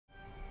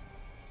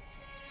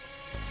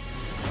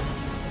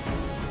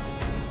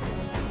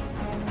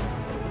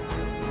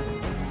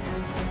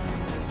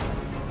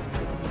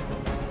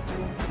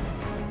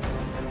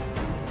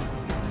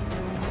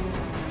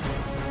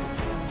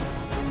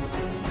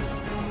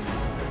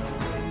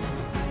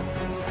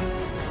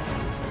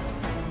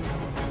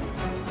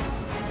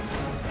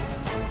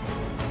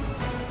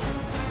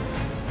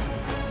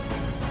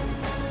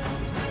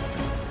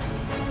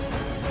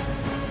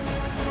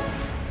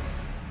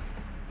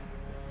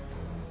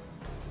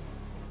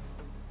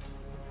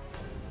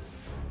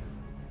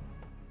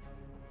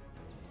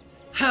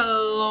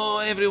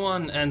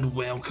everyone, and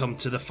welcome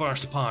to the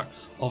first part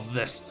of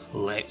this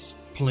Let's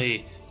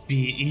Play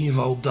Be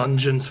Evil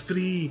Dungeons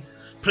 3.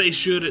 Pretty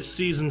sure it's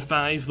Season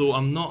 5, though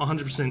I'm not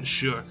 100%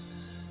 sure,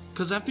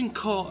 because I've been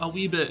caught a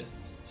wee bit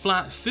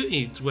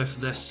flat-footed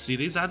with this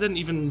series. I didn't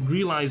even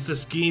realise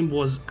this game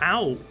was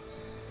out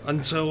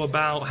until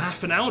about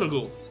half an hour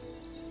ago.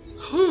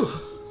 Whew.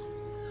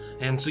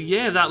 So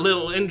yeah, that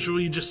little intro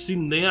you just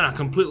seen there, I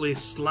completely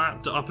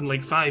slapped it up in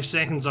like 5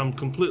 seconds. I'm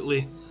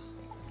completely,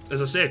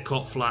 as I said,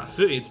 caught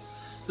flat-footed.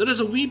 There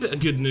is a wee bit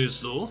of good news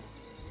though.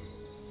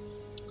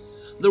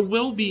 There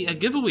will be a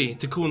giveaway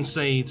to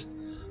coincide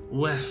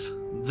with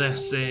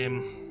this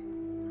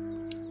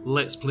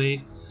Let's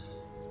Play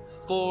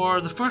for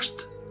the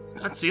first,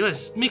 I'd say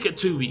let's make it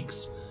 2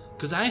 weeks,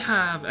 because I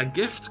have a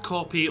gift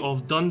copy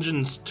of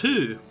Dungeons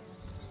 2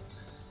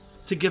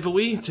 to give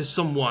away to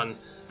someone,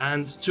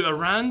 and to a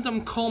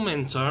random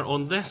commenter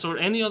on this or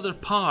any other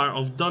part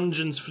of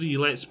Dungeons 3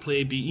 Let's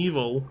Play Be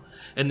Evil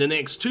in the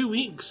next 2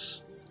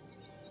 weeks.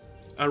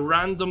 A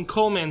random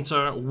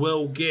commenter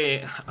will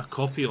get a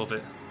copy of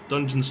it.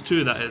 Dungeons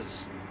 2, that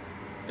is.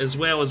 As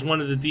well as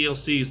one of the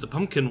DLCs, the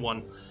pumpkin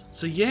one.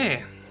 So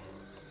yeah.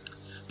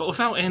 But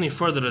without any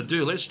further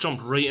ado, let's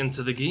jump right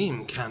into the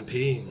game.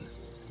 Campaign.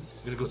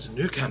 We're gonna go to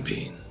new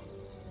campaign.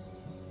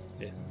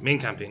 Yeah, main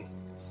campaign.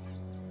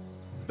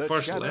 The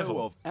First shadow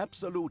level. of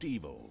absolute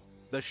evil.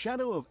 The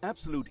shadow of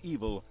absolute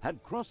evil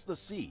had crossed the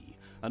sea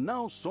and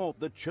now sought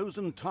the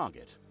chosen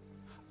target.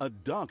 A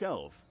dark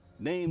elf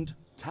named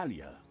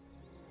Talia.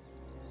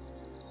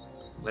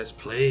 Let's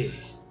play.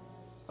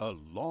 A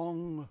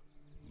long,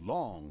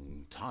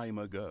 long time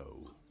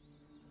ago.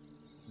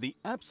 The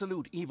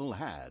absolute evil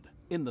had,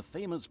 in the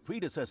famous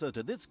predecessor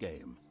to this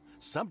game,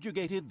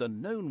 subjugated the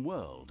known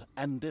world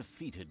and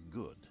defeated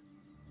good.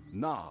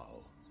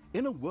 Now,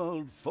 in a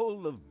world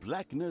full of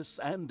blackness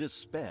and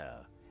despair,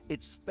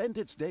 it spent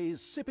its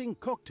days sipping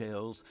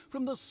cocktails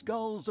from the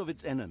skulls of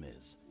its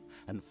enemies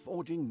and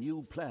forging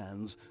new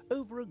plans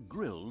over a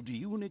grilled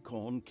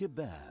unicorn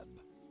kebab.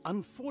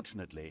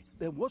 Unfortunately,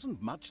 there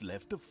wasn't much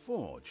left to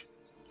forge.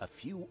 A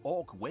few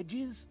orc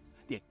wedges,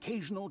 the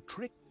occasional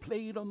trick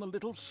played on the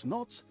little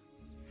snots.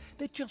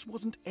 There just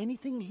wasn't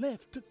anything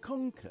left to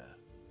conquer.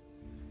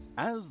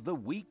 As the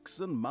weeks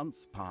and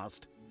months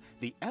passed,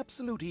 the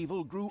absolute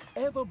evil grew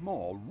ever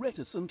more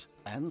reticent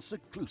and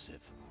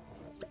seclusive.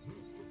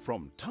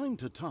 From time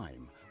to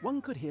time, one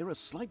could hear a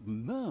slight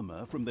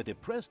murmur from the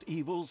depressed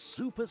evil's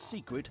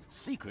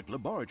secret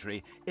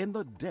laboratory in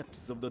the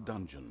depths of the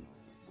dungeon.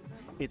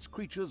 Its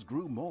creatures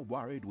grew more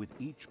worried with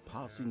each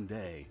passing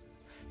day,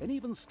 and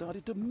even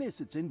started to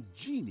miss its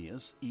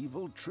ingenious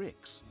evil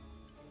tricks.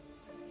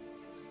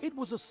 It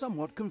was a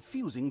somewhat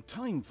confusing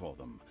time for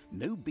them.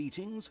 No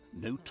beatings,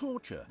 no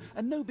torture,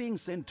 and no being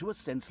sent to a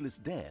senseless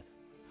death.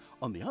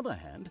 On the other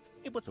hand,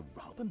 it was a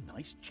rather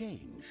nice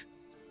change.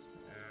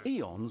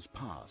 Eons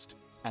passed,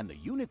 and the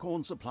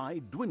unicorn supply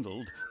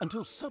dwindled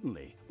until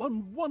suddenly,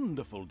 one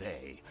wonderful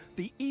day,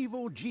 the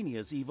evil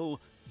genius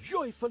evil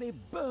joyfully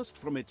burst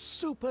from its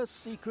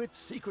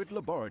secret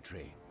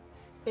laboratory.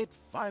 It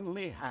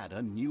finally had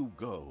a new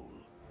goal.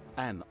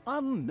 An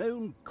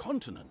unknown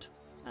continent,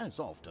 as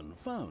often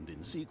found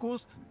in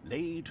sequels,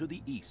 lay to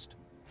the east,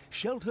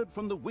 sheltered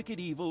from the wicked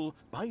evil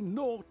by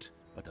naught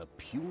but a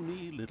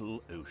puny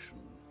little ocean.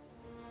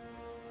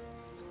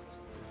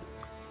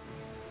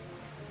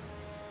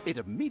 It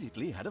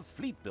immediately had a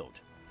fleet built.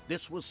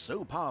 This was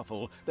so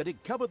powerful that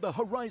it covered the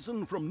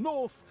horizon from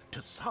north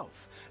to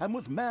south and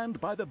was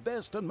manned by the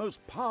best and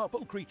most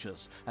powerful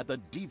creatures at the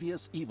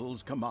devious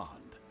evil's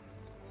command.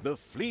 The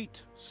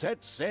fleet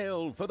set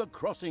sail for the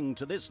crossing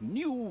to this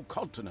new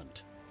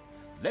continent,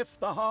 left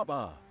the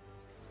harbor,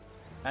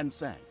 and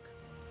sank.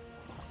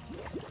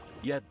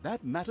 Yet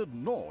that mattered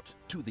naught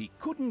to the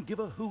couldn't give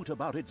a hoot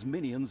about its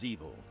minions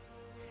evil.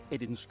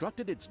 It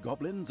instructed its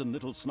goblins and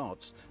little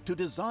snots to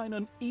design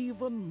an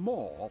even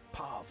more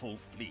powerful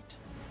fleet.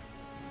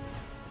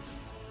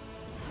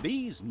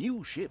 These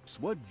new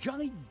ships were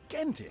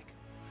gigantic.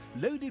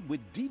 Loaded with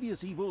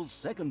devious evil's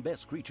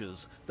second-best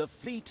creatures, the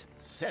fleet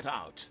set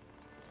out.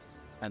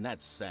 And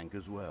that sank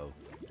as well.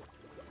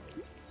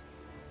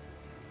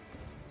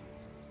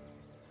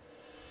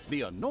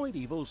 The annoyed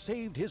evil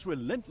saved his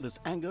relentless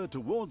anger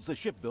towards the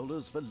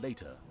shipbuilders for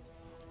later.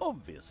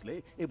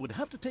 Obviously, it would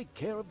have to take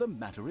care of the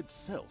matter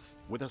itself.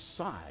 With a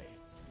sigh,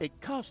 it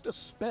cast a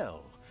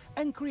spell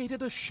and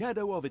created a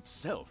shadow of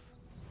itself,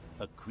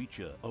 a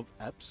creature of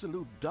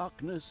absolute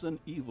darkness and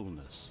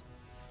evilness.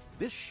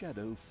 This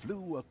shadow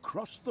flew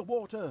across the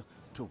water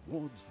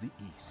towards the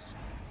east.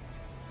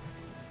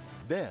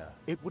 There,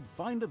 it would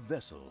find a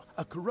vessel,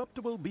 a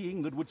corruptible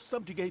being that would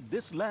subjugate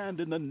this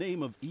land in the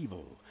name of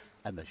evil,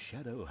 and the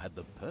shadow had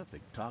the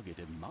perfect target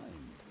in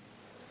mind.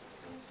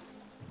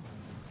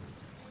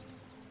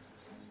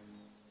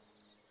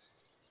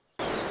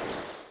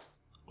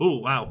 Oh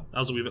wow, that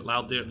was a wee bit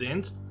loud there at the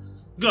end.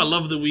 You gotta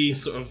love the wee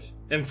sort of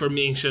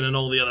information and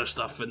all the other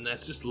stuff in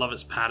this. Just love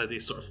its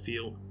parody sort of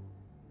feel.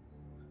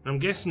 I'm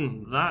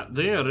guessing that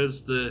there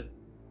is the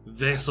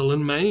vessel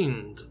in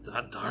mind,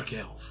 that dark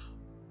elf.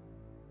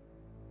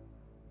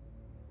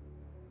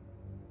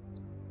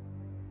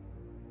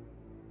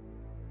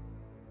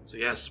 So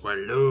yes, we're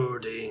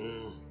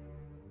loading.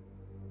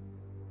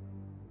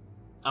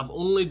 I've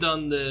only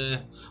done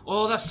the...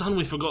 Oh, that's something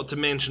we forgot to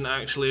mention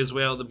actually as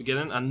well at the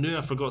beginning. I knew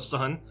I forgot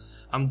something.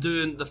 I'm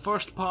doing the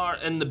first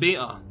part in the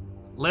beta.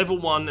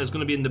 Level 1 is going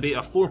to be in the beta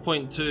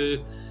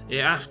 4.2.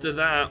 After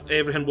that,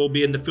 everything will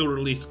be in the full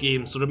release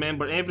game. So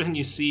remember, everything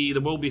you see,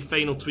 there will be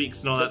final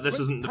tweaks and all that. This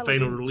isn't the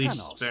final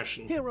release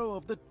version. Hero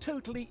of the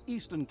totally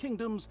Eastern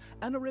Kingdoms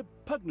and a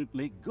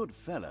repugnantly good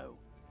fellow.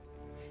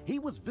 He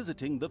was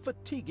visiting the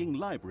fatiguing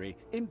library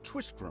in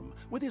Twistram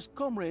with his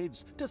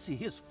comrades to see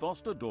his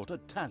foster daughter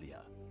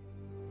Talia.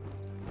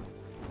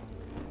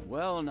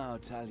 Well now,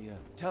 Talia,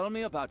 tell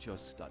me about your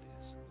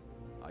studies.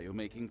 Are you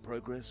making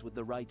progress with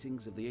the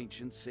writings of the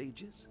ancient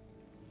sages?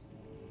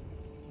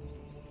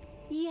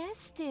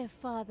 Yes, dear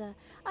father.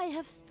 I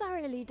have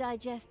thoroughly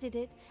digested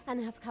it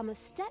and have come a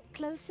step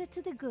closer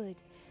to the good.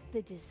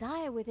 The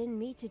desire within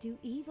me to do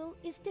evil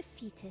is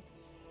defeated.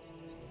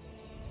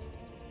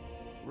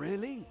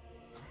 Really?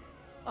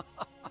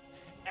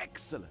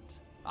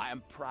 Excellent. I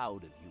am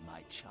proud of you,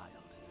 my child.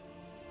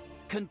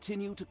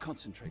 Continue to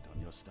concentrate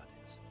on your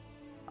studies.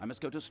 I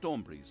must go to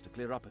Stormbreeze to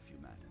clear up a few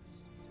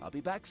matters. I'll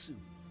be back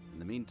soon. In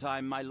the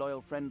meantime, my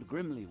loyal friend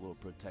Grimly will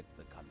protect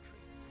the country.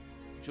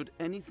 Should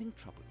anything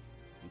trouble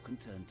you, you can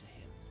turn to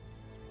him.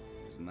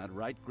 Isn't that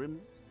right, Grimly?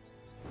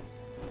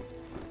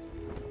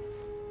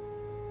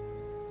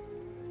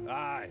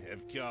 Aye,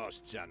 of course,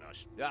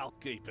 Janos. I'll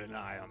keep an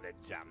eye on the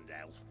damned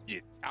elf.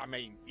 I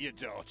mean, your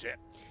daughter.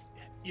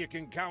 You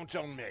can count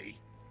on me.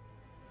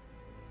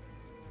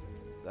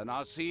 Then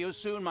I'll see you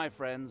soon, my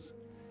friends.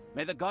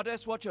 May the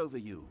goddess watch over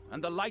you,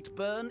 and the light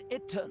burn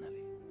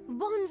eternally.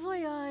 Bon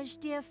voyage,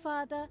 dear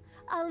father.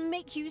 I'll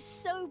make you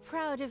so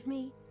proud of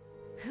me.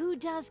 Who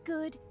does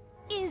good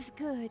is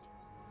good.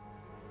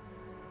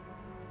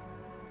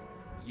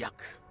 Yuck.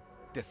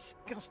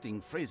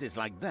 Disgusting phrases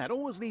like that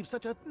always leave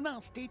such a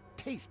nasty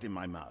taste in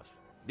my mouth.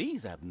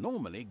 These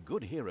abnormally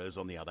good heroes,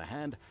 on the other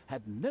hand,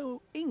 had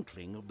no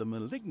inkling of the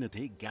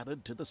malignity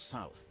gathered to the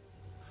south.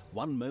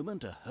 One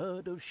moment a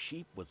herd of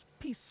sheep was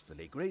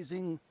peacefully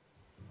grazing,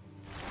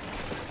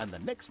 and the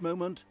next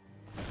moment,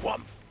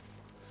 whomp!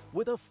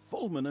 With a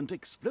fulminant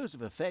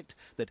explosive effect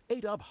that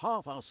ate up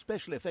half our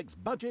special effects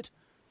budget,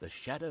 the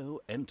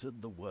Shadow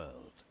entered the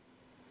world.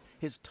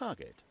 His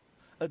target,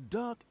 a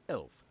dark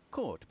elf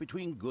caught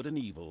between good and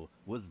evil,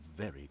 was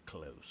very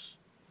close.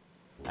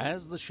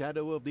 As the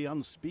shadow of the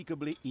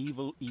unspeakably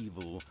evil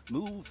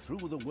moved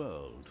through the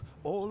world,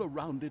 all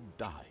around it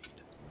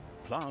died.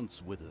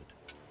 Plants withered.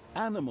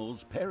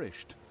 Animals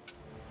perished.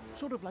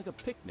 Sort of like a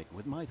picnic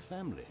with my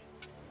family.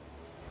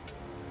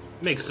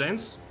 Makes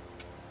sense.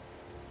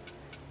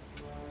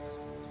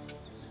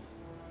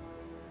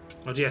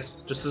 Oh yes,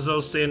 just as I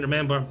was saying,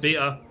 remember,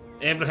 beta,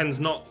 everything's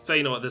not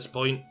final at this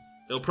point.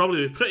 It'll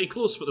probably be pretty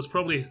close, but there's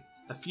probably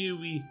a few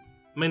wee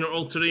minor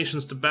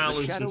alterations to balance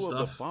and stuff. The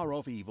shadow of the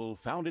far-off evil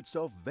found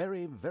itself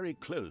very, very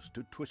close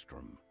to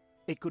Twistram.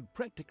 It could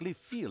practically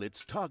feel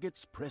its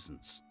target's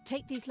presence.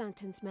 Take these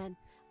lanterns, men,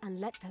 and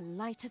let the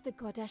light of the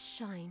goddess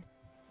shine.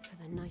 For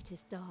the night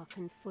is dark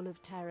and full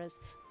of terrors.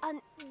 And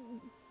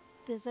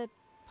there's a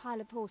pile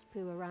of horse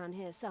poo around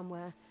here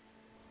somewhere.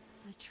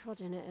 I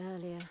trod in it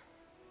earlier.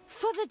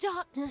 For the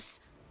darkness!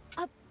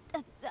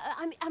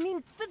 I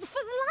mean, for the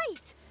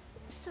light!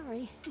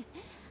 Sorry,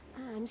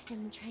 I'm still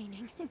in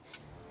training.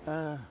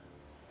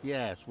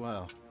 Yes,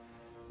 well,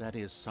 that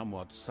is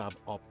somewhat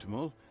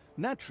suboptimal.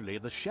 Naturally,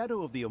 the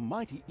shadow of the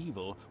almighty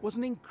evil was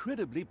an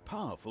incredibly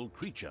powerful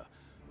creature.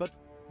 But,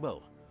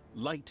 well,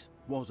 light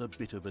was a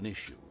bit of an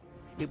issue.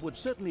 It would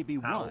certainly be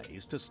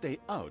wise to stay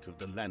out of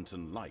the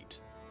lantern light.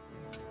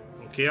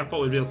 Okay, I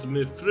thought we'd be able to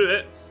move through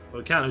it, but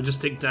we can't, we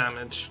just take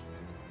damage.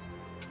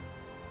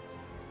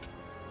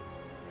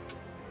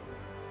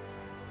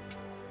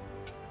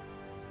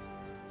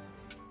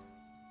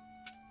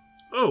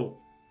 Oh!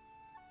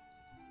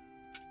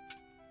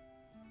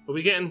 Are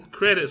we getting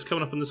credits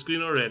coming up on the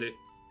screen already?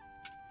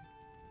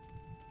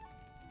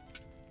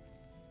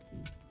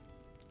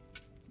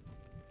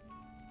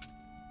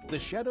 The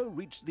shadow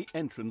reached the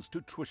entrance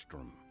to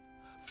Twistram.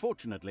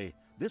 Fortunately,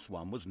 this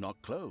one was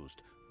not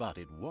closed, but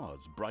it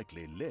was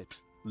brightly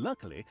lit.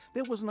 Luckily,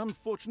 there was an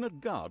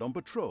unfortunate guard on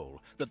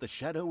patrol that the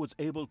shadow was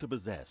able to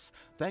possess,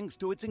 thanks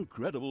to its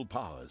incredible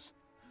powers.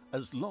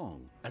 As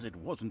long as it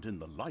wasn't in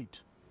the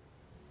light.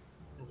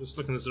 I'm just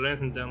looking, is there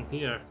anything down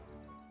here?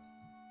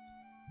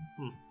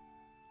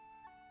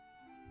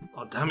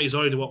 Oh damn it, he's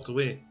already walked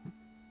away.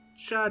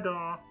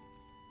 Shadow!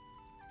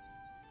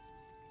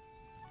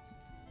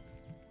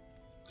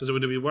 Because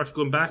would it be worth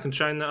going back and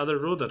trying that other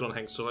road? I don't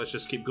think so, let's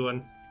just keep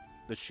going.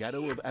 The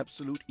shadow of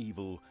absolute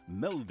evil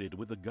melded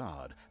with the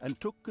guard and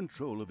took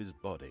control of his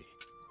body.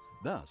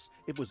 Thus,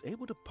 it was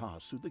able to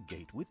pass through the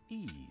gate with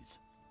ease.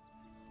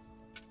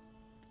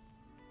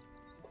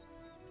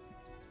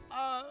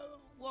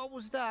 What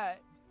was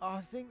that? I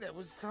think there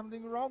was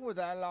something wrong with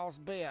that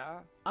last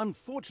beer.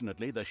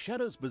 Unfortunately, the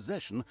shadow's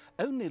possession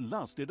only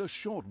lasted a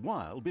short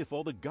while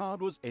before the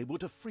guard was able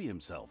to free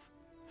himself.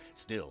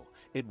 Still,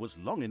 it was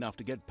long enough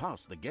to get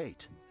past the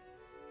gate.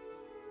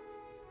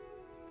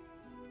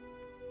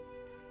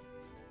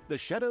 The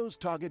Shadow's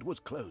target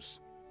was close.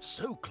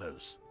 So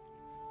close.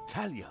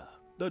 Talia,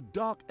 the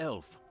Dark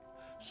Elf.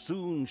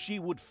 Soon she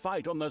would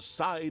fight on the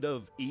side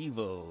of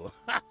evil.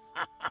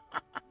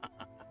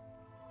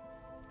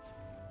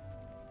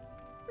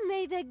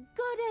 May the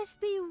goddess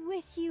be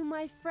with you,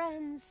 my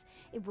friends.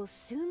 It will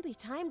soon be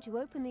time to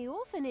open the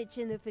orphanage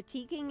in the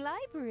fatiguing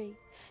library.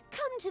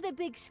 Come to the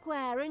big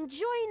square and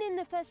join in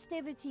the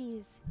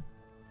festivities.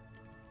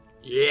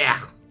 Yeah!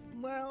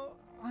 Well,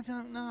 I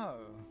don't know.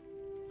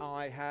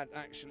 I had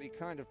actually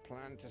kind of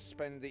planned to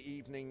spend the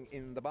evening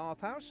in the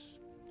bathhouse.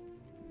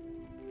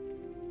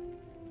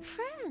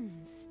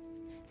 Friends,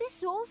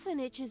 this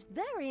orphanage is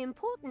very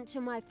important to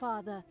my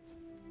father.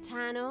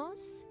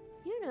 Tanos,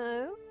 you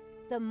know,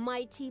 the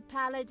mighty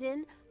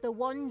paladin, the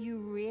one you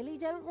really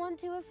don't want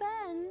to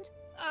offend.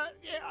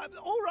 Yeah,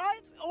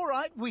 all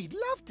right, we'd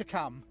love to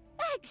come.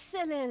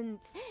 Excellent!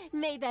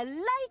 May the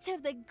light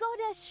of the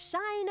goddess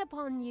shine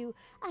upon you,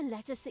 and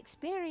let us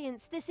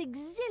experience this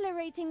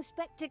exhilarating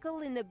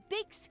spectacle in the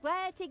big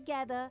square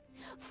together.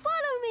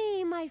 Follow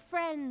me, my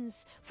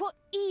friends, for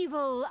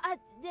evil,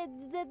 the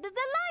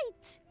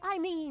light, I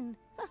mean.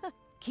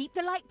 Keep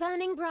the light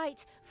burning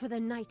bright, for the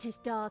night is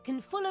dark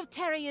and full of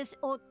terriers,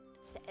 or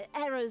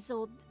errors,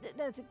 or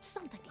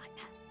something like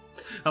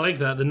that. I like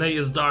that. The night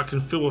is dark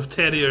and full of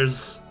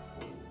terriers.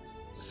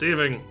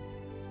 Saving.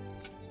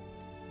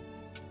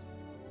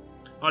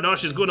 Oh no,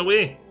 she's going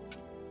away.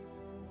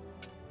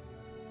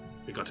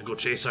 We got to go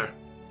chase her.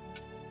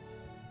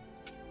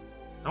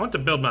 I want to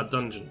build my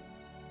dungeon.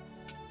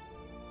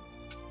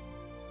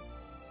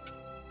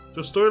 The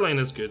storyline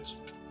is good.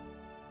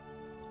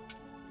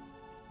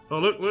 Oh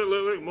look,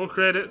 more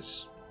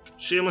credits.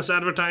 Shameless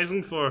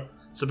advertising for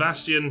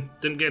Sebastian.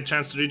 Didn't get a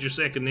chance to read your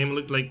second name. It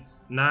looked like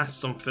Nas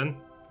something.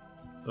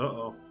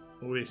 Uh-oh.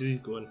 Where is he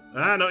going?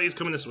 Ah, no, he's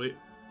coming this way.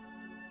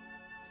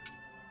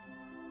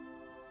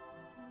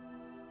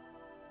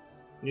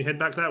 Can you head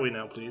back that way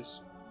now, please?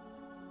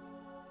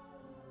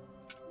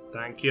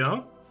 Thank you.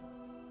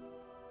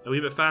 A wee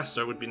bit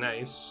faster would be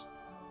nice.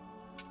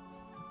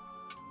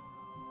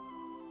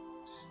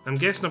 I'm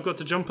guessing I've got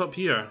to jump up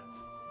here.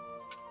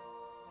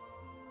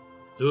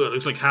 Ooh, it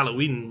looks like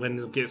Halloween when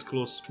it gets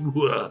close.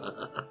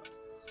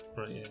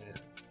 Right, yeah.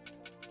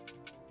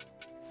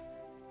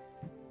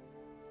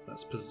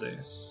 Let's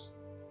possess.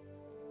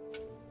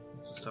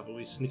 Just have a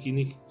wee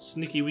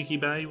sneaky wiki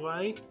by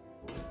way.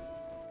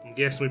 I'm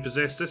guessing we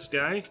possess this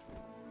guy.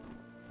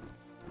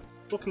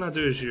 What can I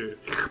do as you?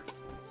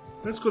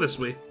 Let's go this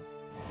way.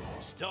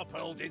 Stop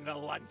holding the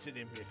lantern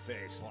in my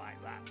face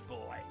like that,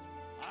 boy.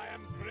 I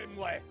am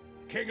Grimly,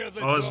 king of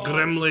the Oh, it's dwarves,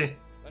 Grimly.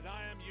 and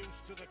I am used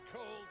to the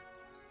cold.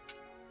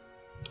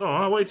 Oh,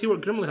 I wanted to hear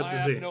what Grimly had I to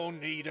have say. no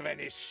need of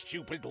any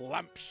stupid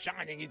lamp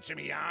shining into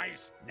me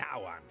eyes.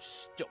 Now I'm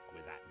stuck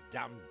with that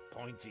damn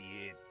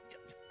pointy-eared...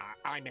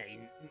 I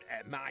mean,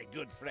 my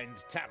good friend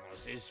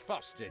Tanos'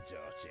 foster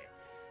daughter.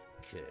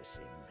 Curse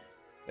him.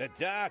 A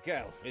dark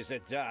elf is a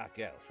dark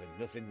elf, and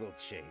nothing will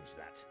change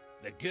that.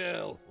 The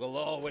girl will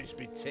always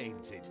be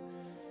tainted.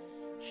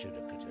 Should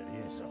have cut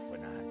her ears off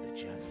when I had the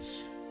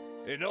chance.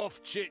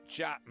 Enough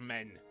chit-chat,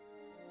 men.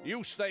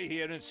 You stay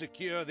here and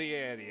secure the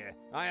area.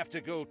 I have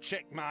to go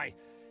check my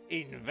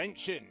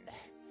invention.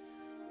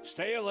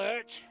 Stay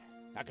alert.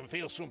 I can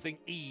feel something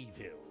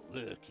evil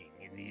lurking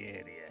in the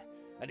area.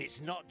 And it's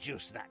not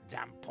just that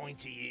damn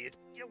pointy-eared...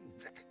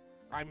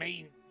 I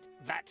mean,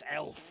 that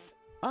elf.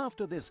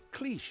 After this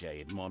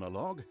cliched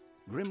monologue,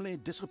 Grimly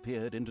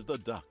disappeared into the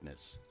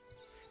darkness.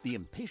 The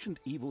impatient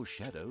evil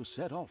shadow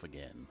set off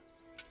again.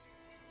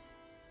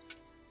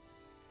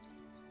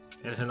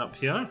 Anything up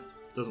here?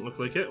 Doesn't look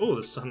like it. Oh,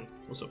 the sun.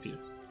 What's up here?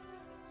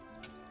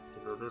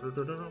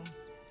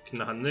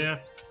 Nothing there.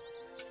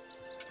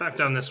 Back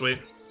down this way.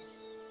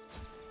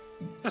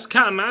 I just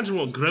can't imagine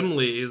what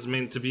Grimly is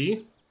meant to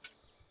be.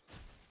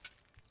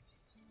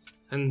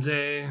 And,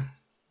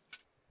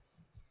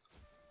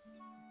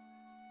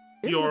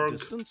 In the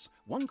distance,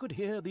 one could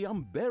hear the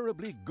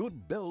unbearably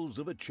good bells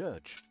of a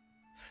church.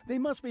 They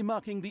must be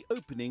marking the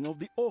opening of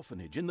the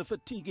orphanage in the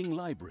fatiguing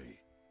library.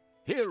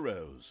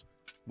 Heroes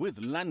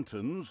with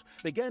lanterns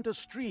began to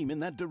stream in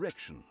that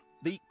direction.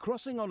 The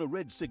crossing on a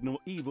red signal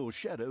evil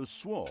shadow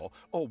swore,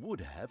 or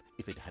would have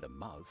if it had a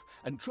mouth,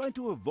 and tried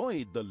to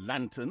avoid the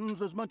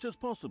lanterns as much as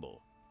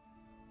possible.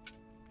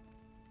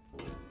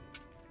 Can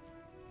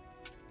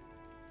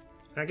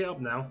I get up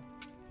now?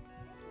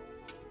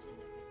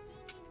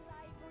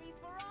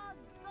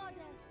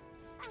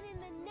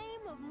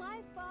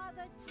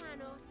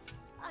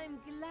 I'm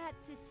glad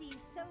to see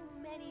so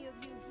many of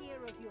you here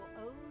of your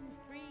own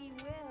free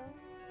will.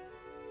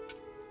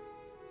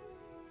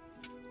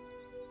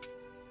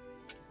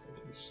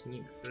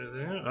 Sneak through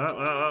there.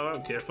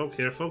 Oh,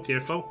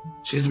 careful.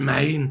 She's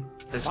mine.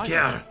 Let's get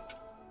her.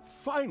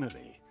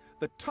 Finally,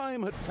 the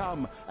time had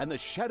come, and the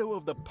shadow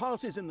of the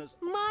past is in the...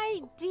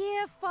 My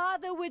dear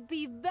father would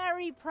be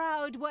very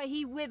proud were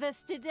he with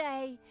us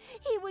today.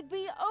 He would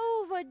be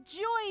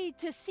overjoyed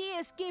to see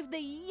us give the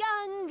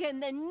young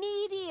and the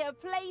needy a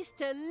place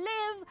to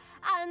live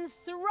and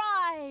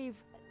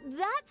thrive.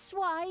 That's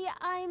why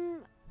I'm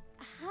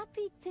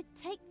happy to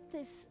take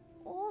this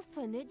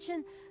orphanage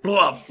and Blow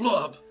up,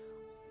 blow up.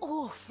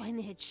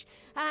 orphanage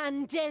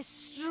and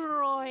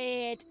destroy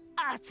it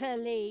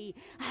utterly,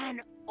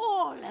 and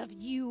all of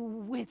you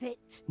with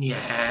it.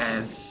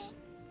 Yes.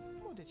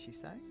 What did she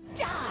say?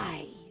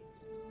 Die!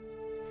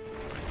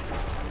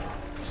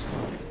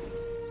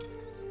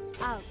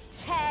 I'll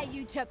tear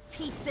you to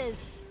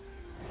pieces.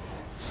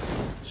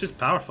 She's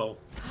powerful.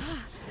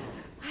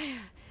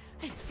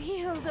 I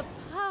feel the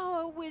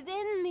power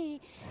within me.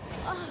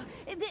 Oh,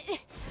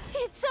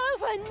 it's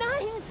over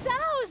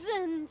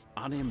 9,000!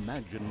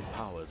 Unimagined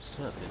powers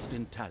surfaced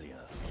in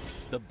Talia,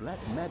 the black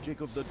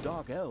magic of the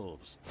Dark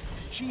Elves.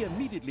 She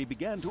immediately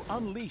began to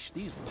unleash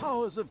these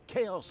powers of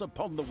chaos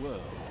upon the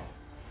world.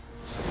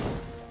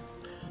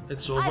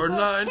 It's over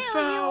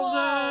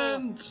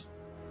 9,000!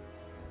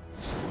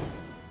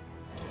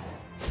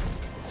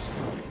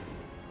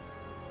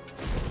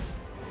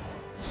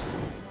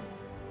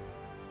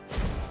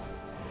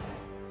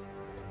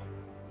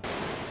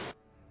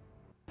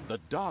 The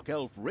Dark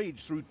Elf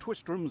raged through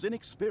Twistrom's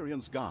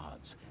inexperienced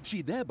guards.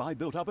 She thereby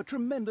built up a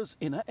tremendous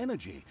inner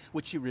energy,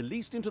 which she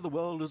released into the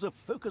world as a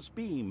focused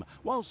beam,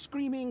 while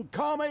screaming,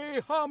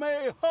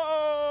 Kamehameha!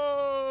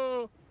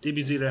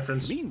 DBZ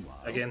reference.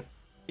 Meanwhile, Again.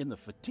 in the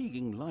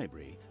fatiguing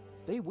library,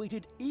 they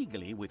waited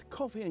eagerly with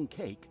coffee and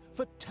cake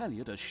for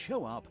Talia to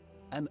show up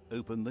and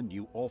open the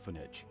new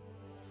orphanage.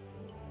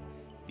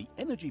 The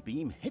energy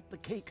beam hit the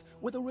cake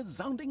with a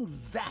resounding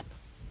zap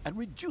and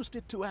reduced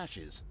it to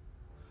ashes.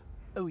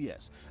 Oh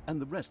yes, and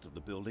the rest of the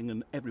building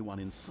and everyone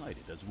inside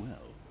it as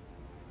well.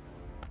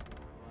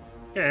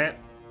 Yeah.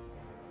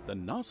 The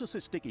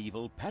narcissistic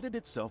evil patted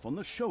itself on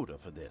the shoulder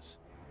for this.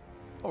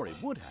 Or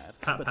it would have,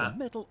 but the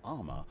metal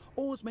armor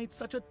always made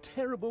such a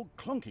terrible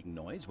clonking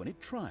noise when it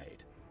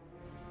tried.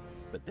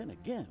 But then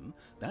again,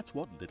 that's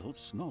what little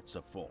snots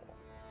are for.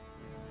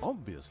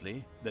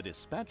 Obviously, the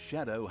Dispatch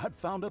Shadow had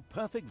found a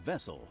perfect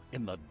vessel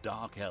in the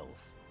Dark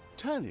Elf.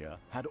 Talia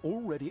had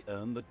already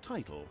earned the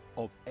title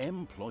of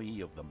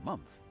Employee of the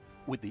Month,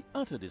 with the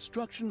utter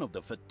destruction of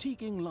the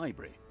fatiguing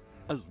library,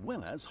 as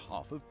well as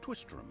half of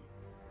Twistrom.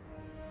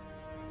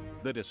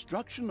 The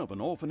destruction of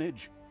an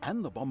orphanage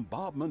and the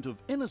bombardment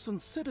of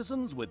innocent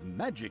citizens with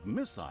magic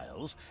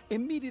missiles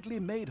immediately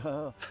made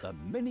her the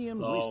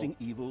minion-wasting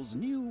evil's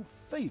new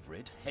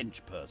favorite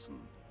henchperson.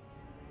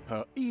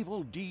 Her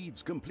evil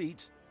deeds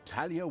complete,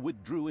 Talia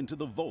withdrew into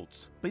the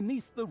vaults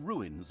beneath the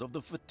ruins of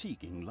the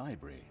fatiguing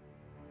library.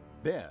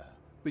 There,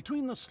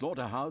 between the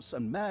slaughterhouse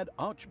and Mad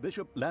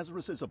Archbishop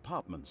Lazarus's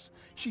apartments,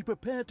 she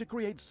prepared to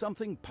create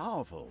something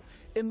powerful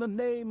in the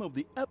name of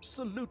the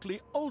absolutely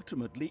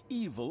ultimately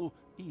evil.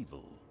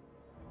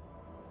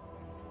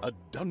 A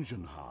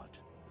dungeon heart,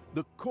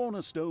 the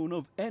cornerstone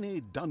of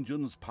any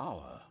dungeon's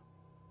power.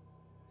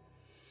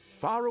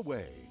 Far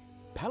away,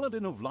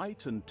 Paladin of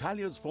Light and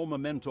Talia's former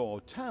mentor,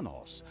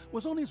 Tanos,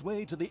 was on his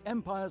way to the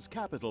Empire's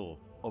capital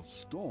of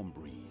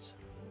Stormbreeze.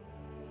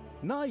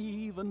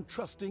 Naive and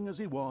trusting as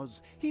he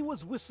was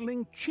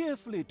whistling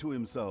cheerfully to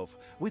himself,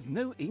 with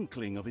no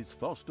inkling of his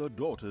foster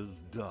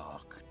daughter's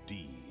dark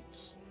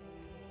deeds.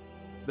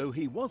 Though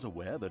he was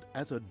aware that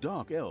as a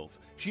dark elf,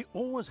 she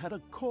always had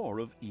a core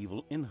of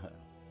evil in her.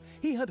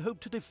 He had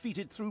hoped to defeat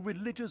it through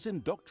religious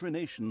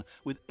indoctrination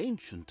with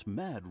ancient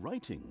mad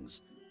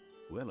writings.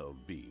 Well,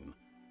 old bean,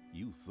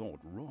 you thought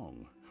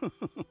wrong.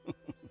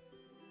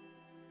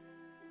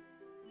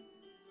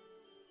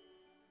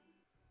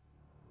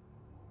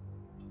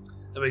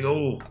 There we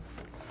go.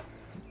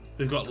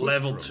 We've got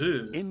level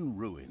 2. In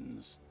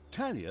ruins,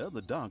 Talia,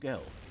 the Dark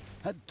Elf,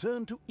 had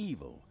turned to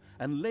evil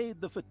and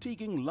laid the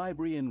fatiguing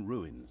library in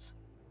ruins.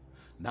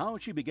 Now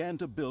she began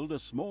to build a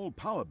small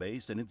power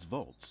base in its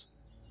vaults.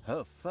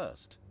 Her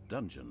first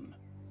dungeon.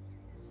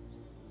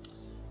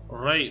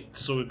 Right,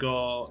 so we've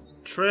got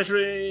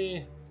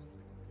Treasury,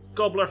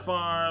 Gobbler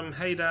Farm,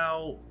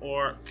 Hideout,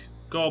 Orc,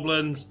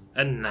 Goblins,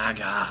 and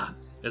Naga.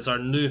 It's our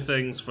new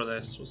things for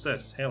this. What's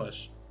this?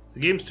 Hellish. If the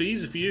game's too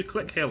easy for you,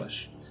 click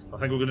Hellish. I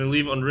think we're going to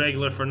leave it on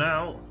regular for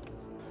now.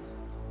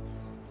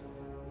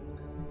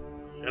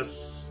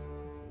 Yes.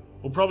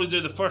 We'll probably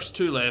do the first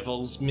 2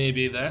 levels,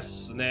 maybe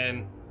this, and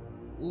then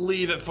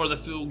leave it for the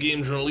full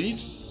game's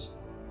release.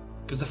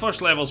 Because the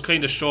first level's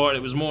kind of short,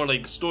 it was more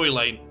like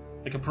storyline,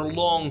 like a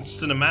prolonged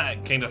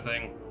cinematic kind of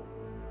thing.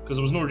 Because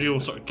there was no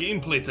real sort of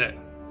gameplay to it.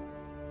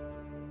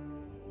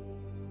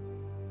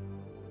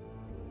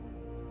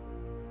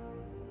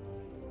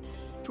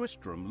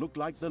 Twistrom looked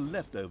like the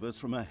leftovers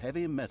from a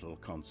heavy metal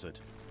concert.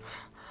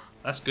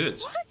 That's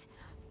good. What?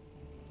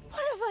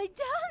 What have I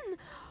done?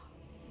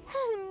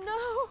 Oh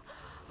no!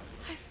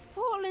 I've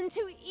fallen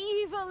to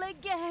evil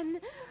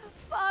again.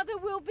 Father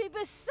will be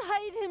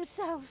beside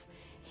himself.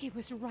 He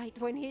was right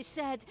when he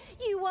said,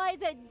 you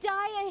either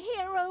die a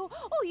hero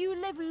or you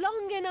live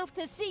long enough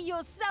to see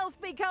yourself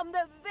become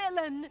the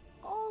villain.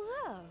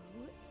 Although,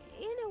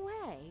 in a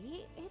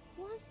way, it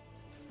was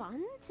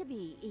fun to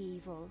be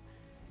evil.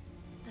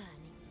 Burning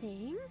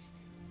things,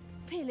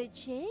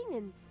 pillaging,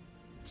 and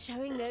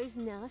showing those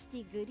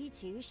nasty goody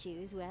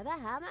two-shoes where the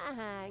hammer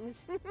hangs.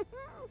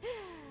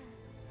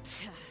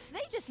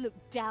 They just look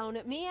down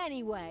at me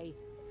anyway.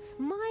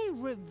 My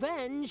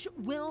revenge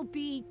will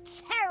be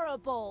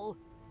terrible.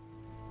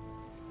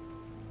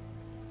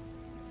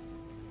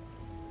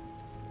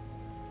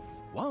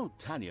 While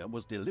Talia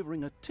was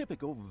delivering a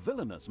typical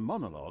villainous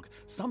monologue,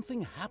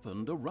 something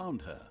happened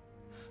around her.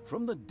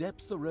 From the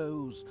depths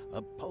arose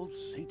a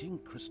pulsating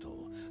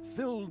crystal,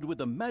 filled with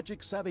the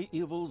magic-savvy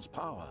evil's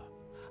power.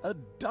 A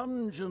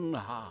dungeon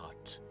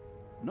heart.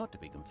 Not to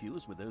be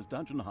confused with those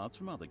dungeon hearts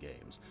from other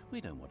games.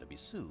 We don't want to be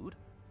sued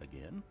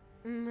again.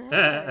 Greetings.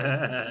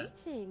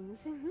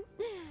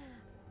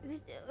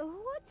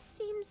 What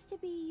seems to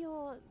be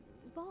your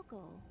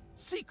boggle?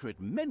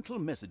 Secret mental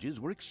messages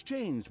were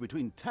exchanged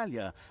between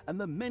Talia and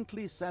the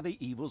mentally savvy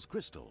evil's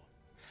crystal.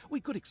 We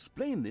could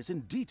explain this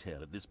in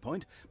detail at this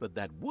point, but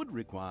that would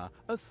require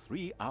a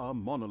 3-hour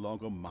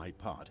monologue on my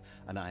part,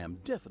 and I am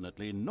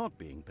definitely not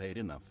being paid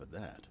enough for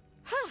that.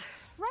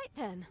 Right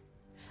then.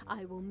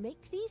 I will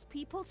make these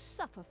people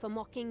suffer for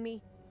mocking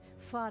me.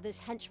 Father's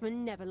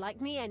henchmen never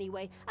liked me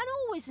anyway, and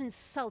always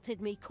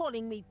insulted me,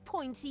 calling me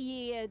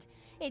pointy-eared.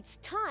 It's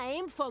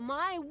time for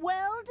my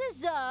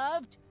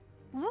well-deserved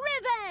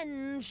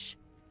revenge!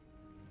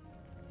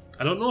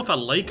 I don't know if I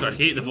like or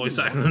hate the voice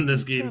acting in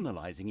this game.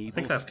 I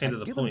think that's kind of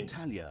the given point.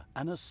 Talia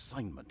an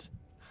assignment.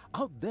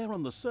 Out there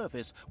on the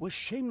surface were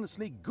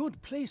shamelessly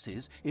good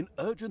places in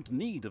urgent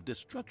need of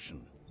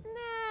destruction.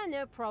 Nah,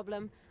 no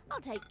problem. I'll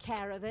take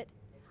care of it.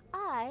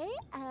 I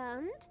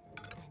and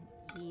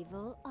an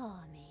evil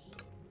army.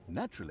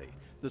 Naturally,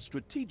 the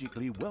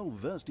strategically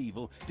well-versed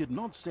evil did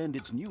not send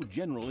its new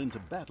general into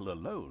battle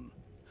alone.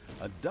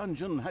 A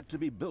dungeon had to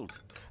be built,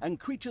 and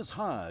creatures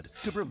hired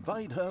to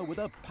provide her with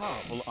a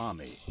powerful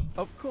army.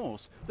 Of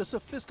course, the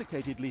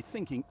sophisticatedly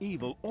thinking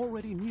evil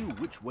already knew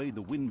which way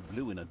the wind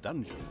blew in a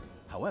dungeon.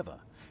 However,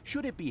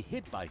 should it be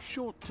hit by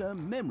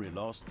short-term memory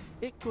loss,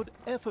 it could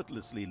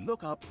effortlessly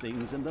look up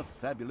things in the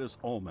fabulous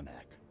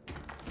almanac.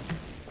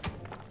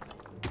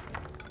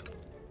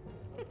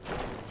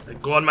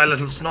 Go on, my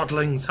little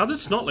snotlings. How did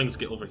snotlings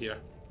get over here?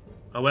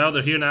 Oh well,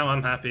 they're here now,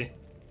 I'm happy.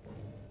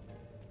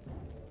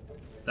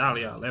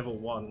 Dahlia, level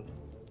 1.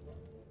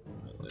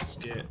 Let's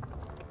get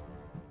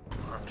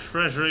our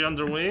treasury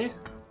underway.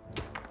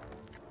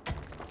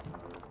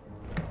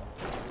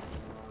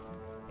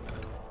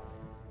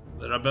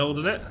 They're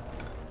building it.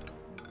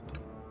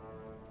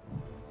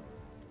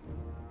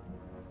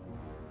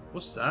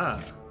 What's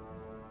that?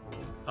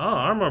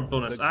 Ah, armor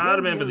bonus. I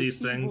remember these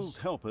things.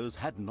 Helpers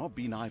had not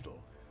been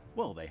idle.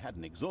 Well, they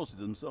hadn't exhausted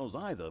themselves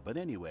either, but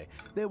anyway,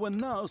 there were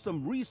now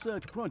some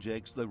research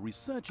projects the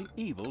researching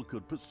evil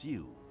could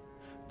pursue.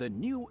 The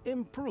new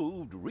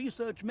improved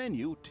research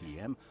menu,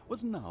 TM,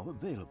 was now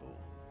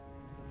available.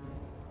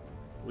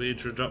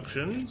 Wage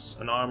reductions,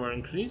 an armor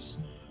increase.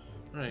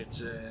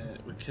 Right,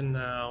 we can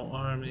now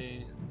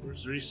army.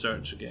 Where's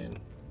research again?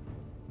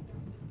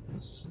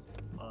 This is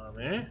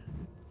army.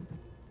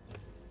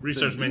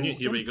 Research menu,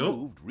 here we go. The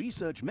improved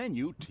research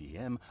menu,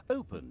 TM,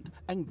 opened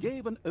and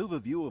gave an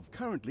overview of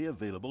currently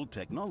available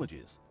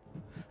technologies.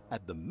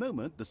 At the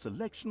moment, the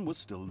selection was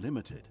still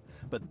limited,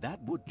 but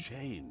that would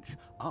change.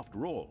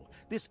 After all,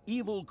 this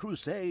evil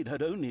crusade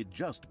had only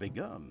just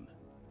begun.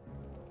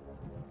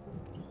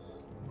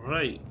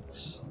 Right,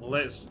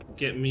 let's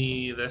get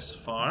me this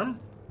farm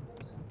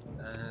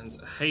and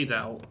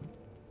hideout.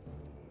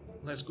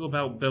 Let's go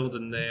about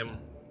building them.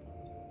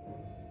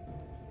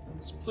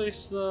 Let's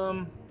place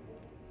them.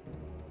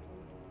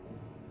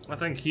 I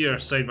think here,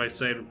 side by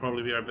side, would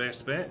probably be our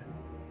best bet.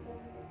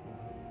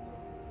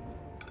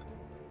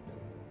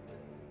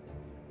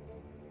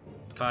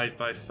 Five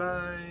by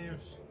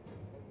 5.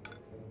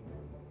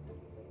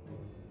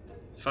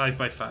 5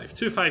 by 5.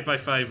 2 5 by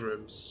 5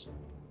 rooms.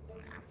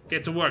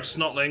 Get to work,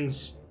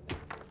 snotlings.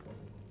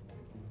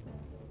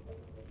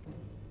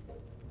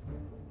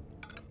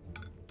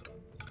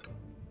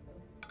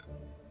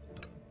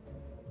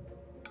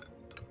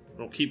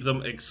 We'll keep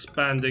them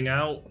expanding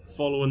out,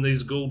 following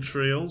these gold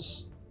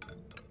trails.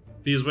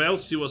 Be as well,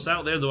 see what's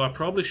out there, though I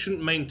probably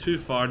shouldn't mind too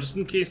far, just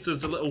in case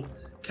there's a little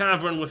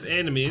cavern with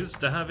enemies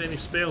to have any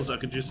spells I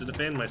could use to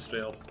defend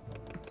myself.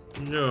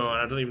 No,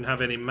 I don't even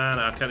have any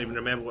mana. I can't even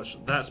remember what.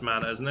 That's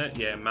mana, isn't it?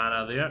 Yeah,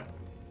 mana there.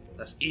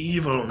 That's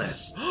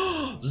evilness.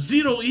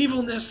 0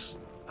 evilness.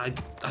 I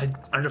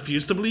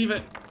refuse to believe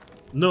it.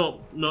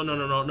 No.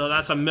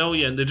 That's a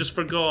million. They just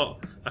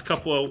forgot a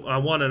couple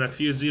of 1 and a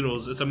few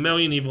zeros. It's a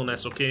million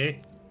evilness,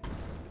 okay?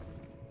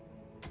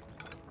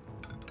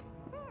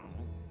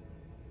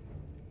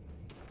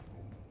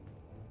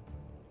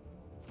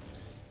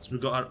 So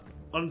we've got our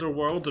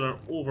underworld and our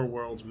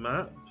overworld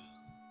map.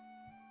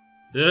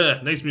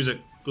 Yeah, nice music.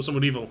 Go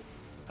somewhere evil.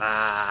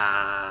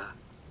 Ah.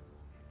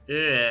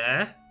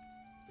 Yeah.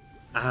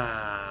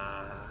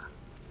 Ah.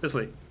 This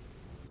way.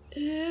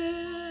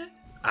 Yeah.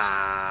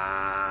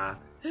 Ah.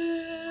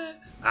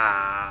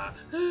 Ah.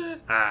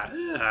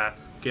 Ah.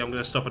 Okay, I'm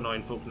gonna stop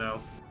annoying folk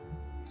now.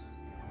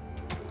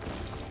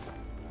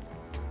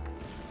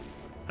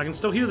 I can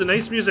still hear the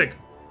nice music.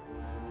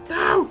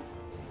 No!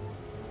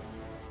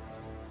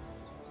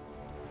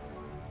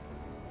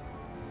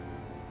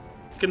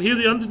 Can hear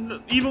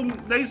the evil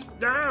nice.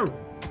 No!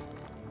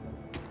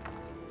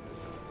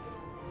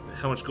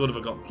 How much gold have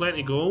I got?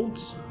 Plenty gold.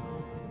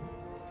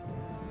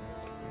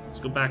 Let's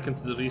go back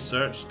into the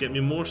research. Get me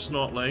more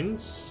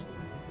snotlings.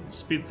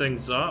 Speed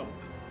things up.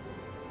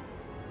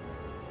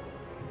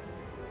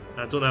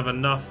 I don't have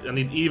enough. I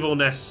need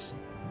evilness.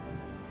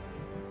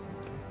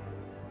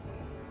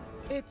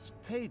 It's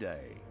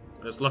payday.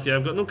 It's lucky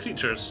I've got no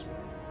creatures.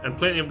 And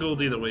plenty of gold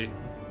either way.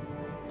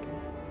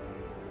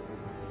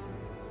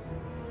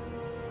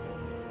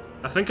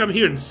 I think I'm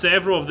hearing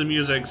several of the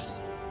musics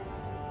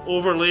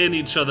overlaying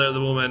each other at the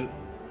moment.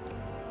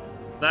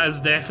 That is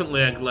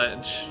definitely a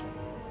glitch.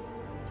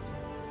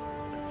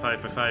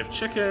 5 for 5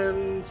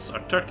 chickens,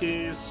 or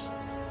turkeys.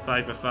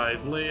 5 for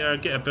 5 layer,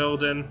 get a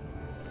building.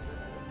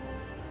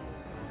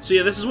 So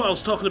yeah, this is what I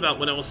was talking about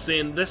when I was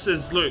saying this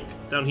is, look,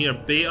 down here,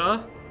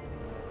 beta.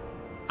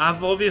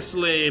 I've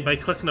obviously, by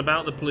clicking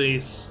about the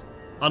place,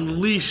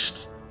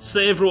 unleashed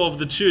several of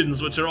the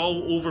tunes which are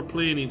all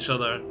overplaying each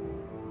other.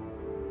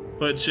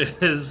 Which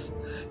is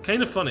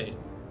kind of funny.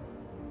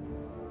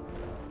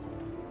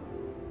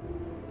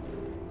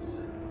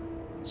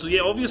 So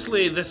yeah,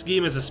 obviously this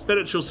game is a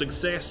spiritual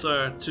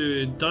successor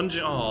to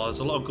Dungeon... Oh, there's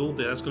a lot of gold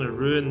there. That's going to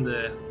ruin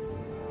the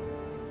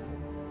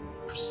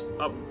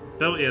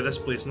ability of this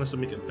place unless I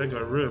make it a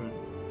bigger room.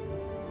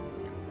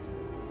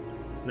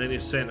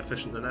 90%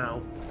 efficient to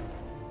now.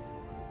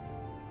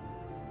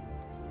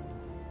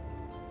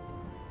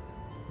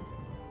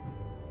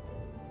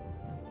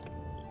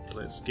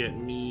 Let's get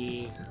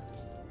me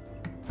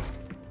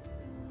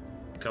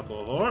a couple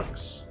of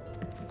orcs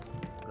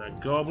and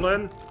a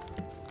goblin.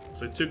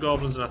 So 2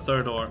 goblins and a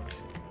 3rd orc.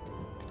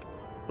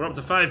 We're up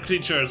to 5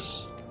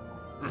 creatures.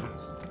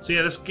 So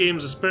yeah, this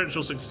game's a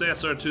spiritual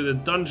successor to the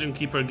Dungeon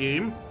Keeper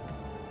game.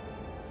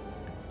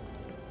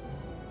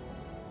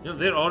 You know,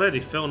 they're already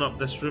filling up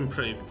this room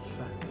pretty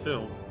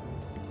full.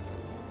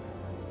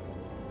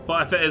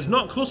 But if it is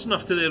not close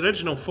enough to the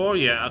original 4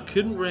 yet, I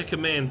couldn't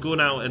recommend going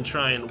out and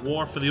trying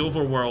War for the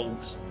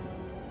Overworld.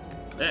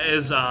 It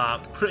is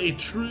pretty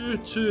true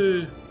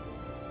to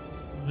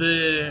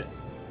the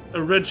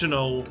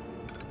original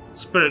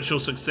spiritual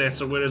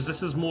successor, whereas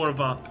this is more of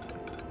a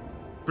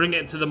bring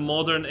it to the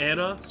modern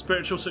era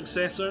spiritual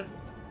successor.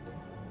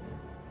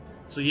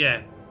 So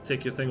yeah,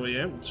 take your thing with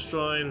you.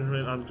 Destroy,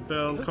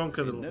 build,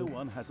 conquer the... No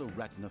one has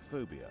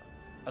arachnophobia.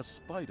 A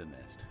spider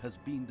nest has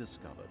been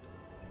discovered.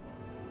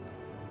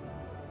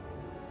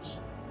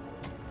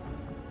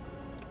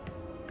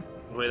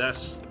 Wait,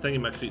 that's thinking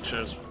about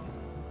creatures.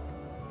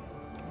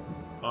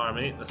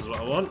 Army, this is what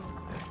I want.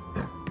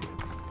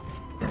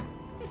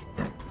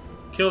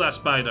 Kill that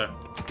spider.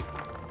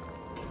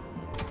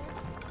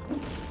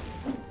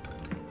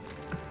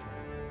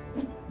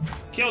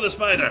 Kill the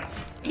spider!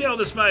 Kill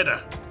the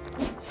spider!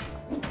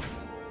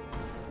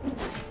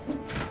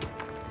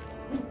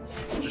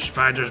 The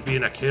spider's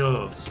being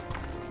killed.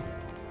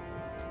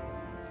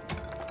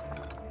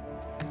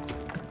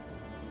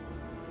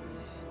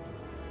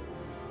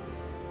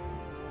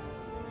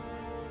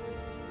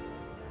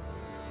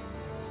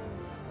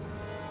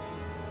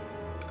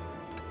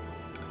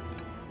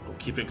 We'll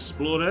keep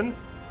exploring.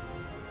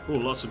 Oh,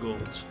 lots of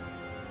gold.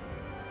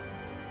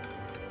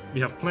 We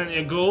have plenty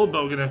of gold,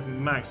 but we're gonna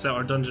max out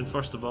our dungeon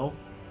first of all.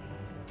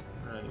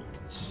 Right.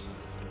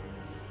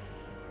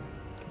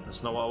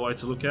 That's not what I wanted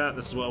to look at.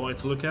 This is what I wanted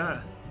to look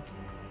at.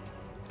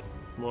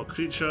 More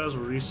creatures,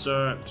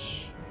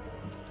 research.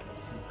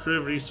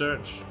 Improve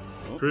research.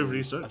 Improve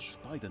research. A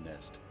spider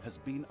nest has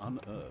been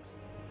unearthed.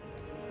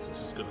 So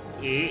this is good.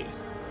 8.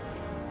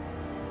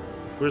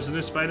 Where's the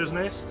new spider's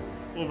nest?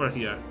 Over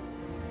here.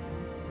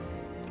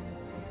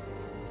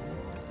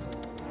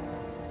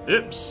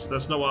 Oops,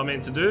 that's not what I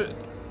meant to do.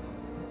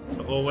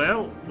 But oh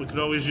well, we could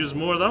always use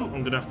more of them.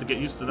 I'm gonna have to get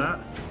used to that.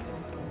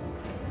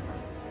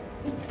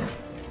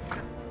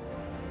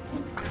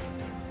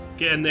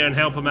 Get in there and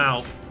help him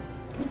out.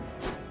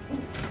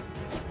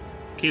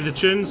 Okay, the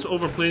tunes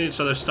overplaying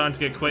each other are starting to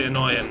get quite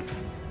annoying.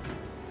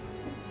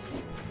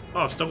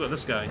 Oh, I've still got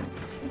this guy.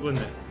 Go in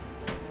there.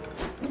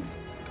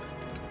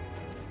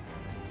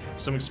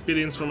 Some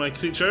experience for my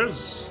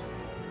creatures.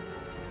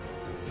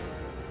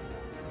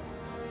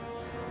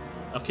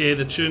 Okay,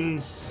 the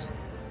tunes.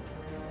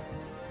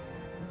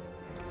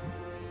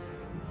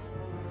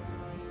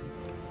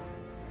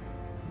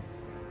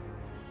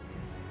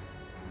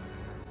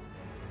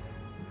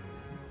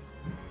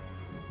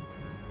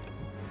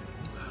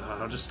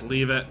 I'll just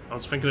leave it. I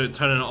was thinking about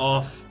turning it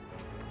off.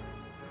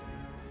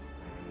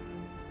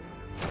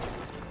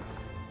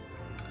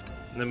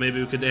 And then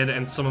maybe we could edit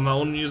in some of my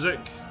own music.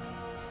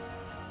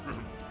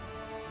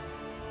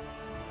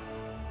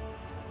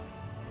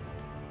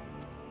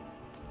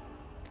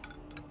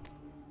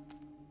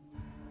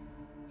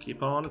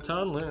 Keep on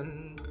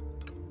tunneling.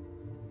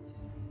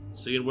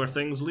 Seeing where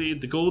things lead.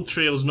 The gold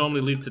trails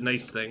normally lead to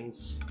nice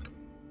things.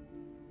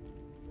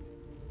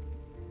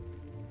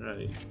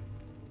 Right.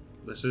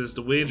 This is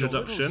the wage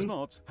reduction. The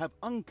snots have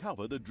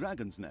uncovered a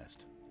dragon's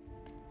nest.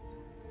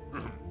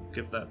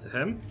 Give that to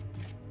him.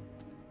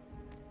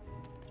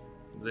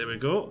 There we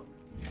go.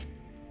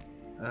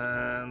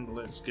 And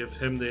let's give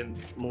him the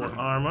more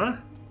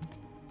armor.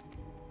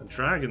 A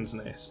dragon's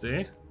nest,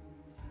 eh?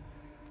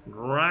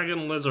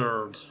 Dragon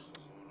lizard.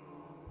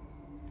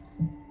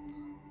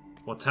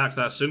 We'll attack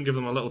that soon, give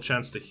them a little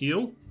chance to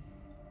heal.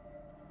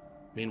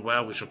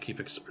 Meanwhile, we shall keep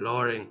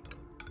exploring.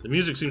 The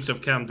music seems to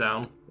have calmed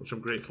down, which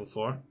I'm grateful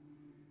for.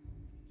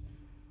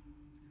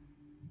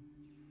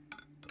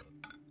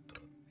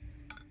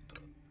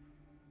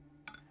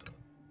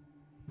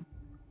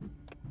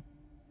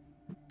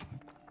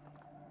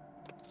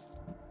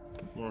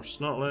 More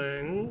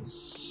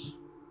snotlings.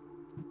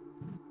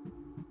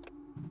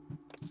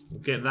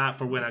 We'll get that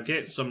for when I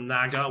get some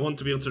Naga. I want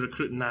to be able to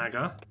recruit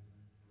Naga.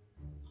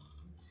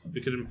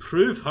 We could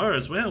improve her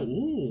as well.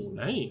 Ooh,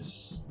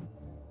 nice.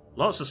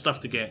 Lots of stuff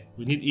to get.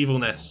 We need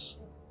evilness.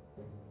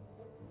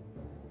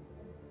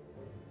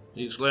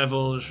 Each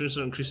level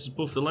increases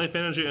both the life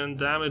energy and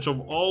damage of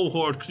all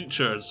horde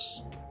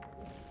creatures.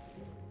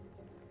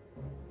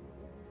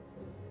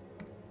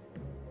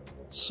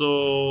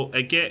 So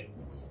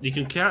you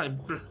can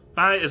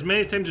buy it as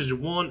many times as you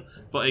want,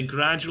 but it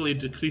gradually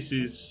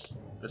decreases.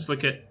 It's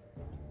like a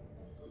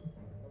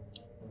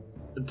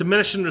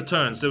diminishing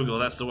returns. There we go.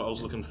 That's what I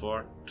was looking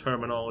for.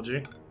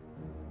 Terminology.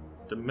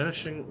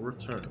 Diminishing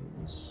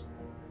returns.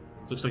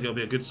 Looks like it'll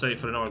be a good site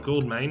for another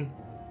gold mine.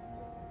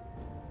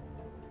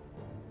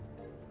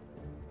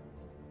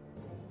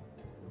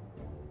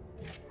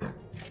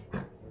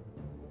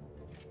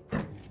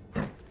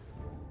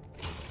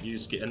 You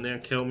just get in there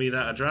and kill me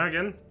that a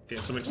dragon. Get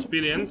some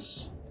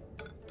experience.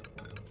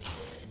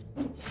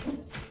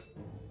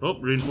 Oh,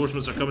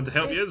 reinforcements are coming to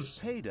help you.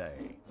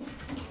 Payday.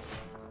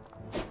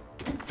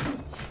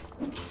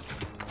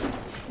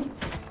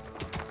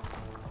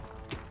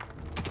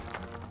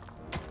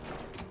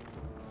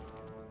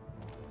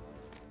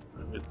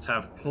 We'd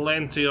have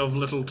plenty of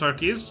little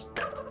turkeys.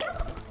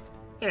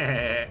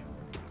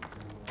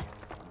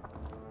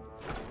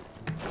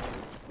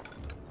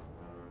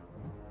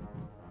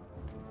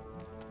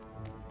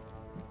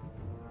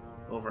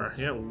 Over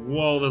here.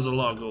 Whoa, there's a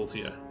lot of gold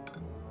here.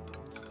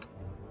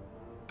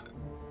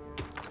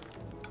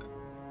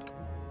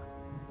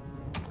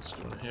 Let's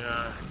go in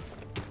here.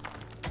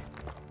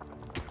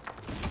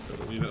 Got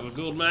a wee bit of a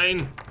gold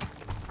mine.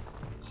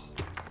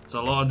 It's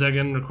a lot of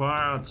digging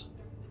required.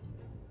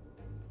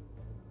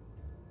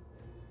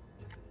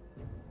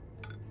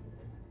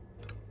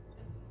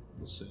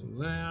 In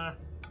there.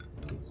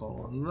 Can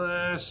fall on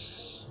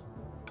this.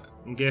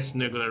 I'm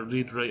guessing they're going to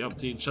read right up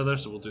to each other,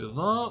 so we'll do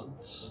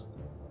that.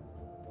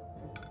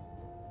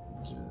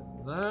 Do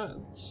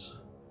that.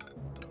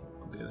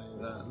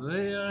 Getting that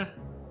there.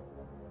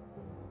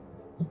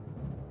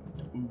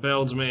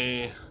 Builds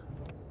me.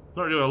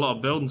 Not really a lot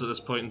of buildings at this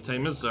point in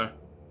time, is there?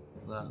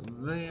 That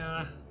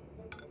there.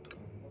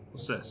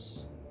 What's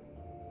this?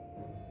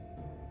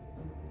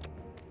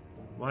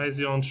 Why is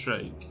he on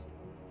strike?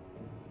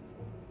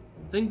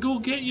 Then go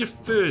get your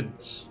food,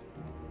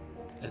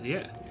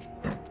 idiot.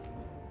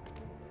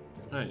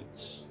 Right.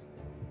 See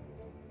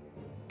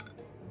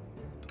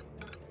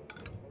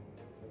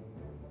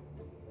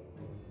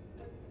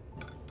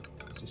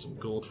some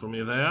gold for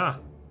me there.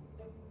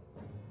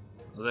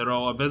 They're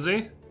all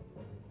busy.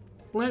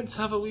 Let's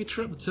have a wee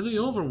trip to the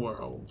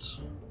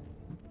overworld.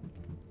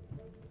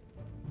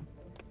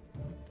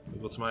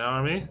 Go to my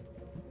army.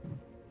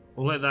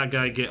 We'll let that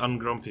guy get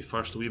ungrumpy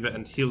first a wee bit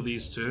and heal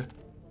these two.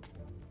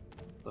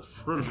 The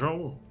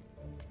fragile.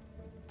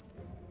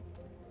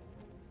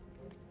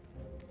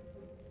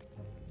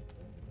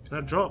 Can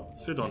I drop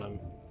food on him?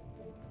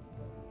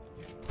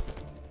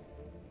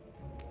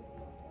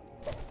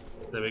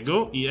 There we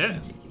go, eat it.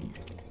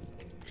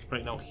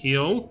 Right, now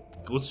heal.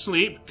 Go to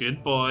sleep,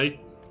 good boy.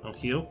 Now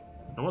heal.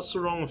 Now what's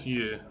so wrong with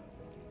you?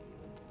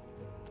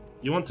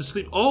 You want to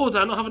sleep? Oh, did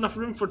I not have enough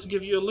room to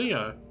give you a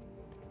layer?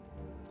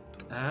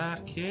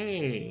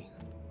 Okay.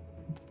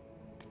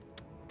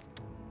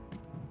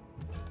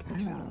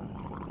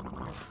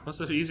 What's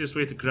the easiest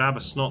way to grab a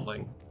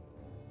snotling?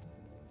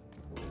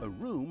 A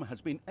room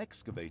has been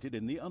excavated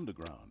in the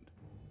underground.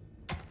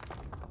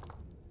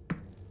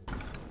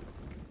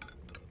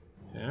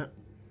 Yeah.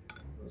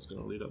 That's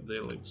gonna lead up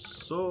there like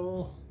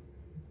so.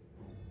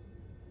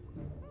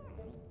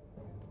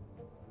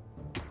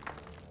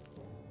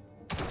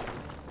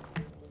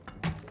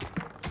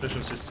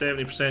 Efficiency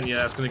 70%,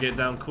 yeah, it's gonna get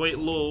down quite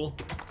low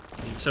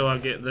until I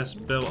get this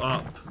built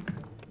up.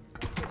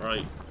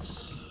 Right.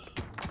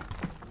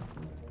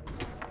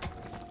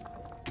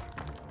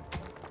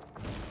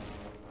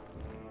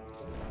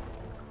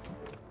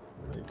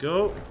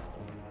 Go.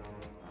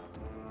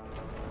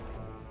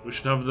 We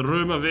should have the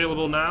room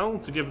available now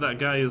to give that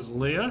guy his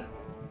lair.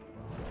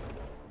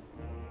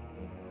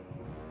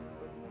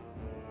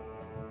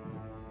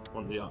 I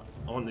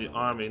want the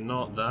army,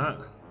 not that.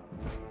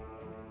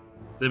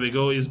 There we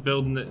go, he's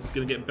building it. It's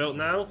gonna get built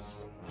now.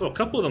 Oh, a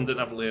couple of them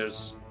didn't have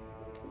lairs.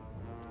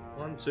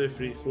 1, 2,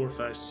 3, 4,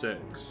 5,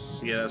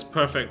 6. Yeah, that's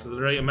perfect.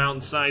 The right amount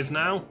and size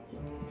now.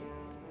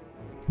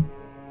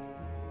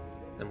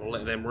 Then we'll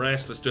let them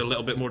rest. Let's do a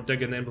little bit more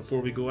digging then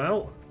before we go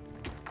out.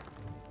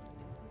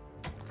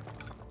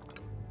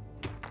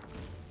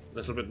 A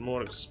little bit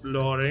more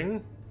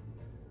exploring.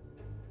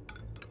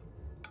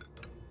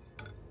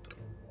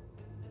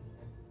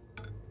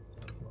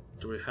 What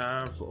do we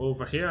have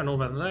over here and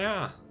over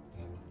there?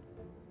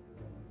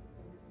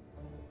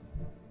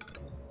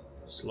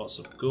 There's lots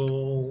of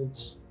gold.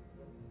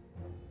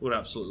 We're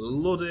absolutely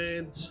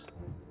loaded.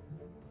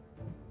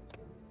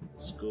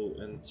 Let's go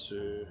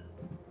into...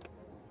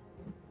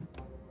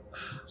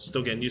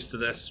 Still getting used to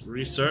this.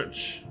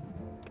 Research.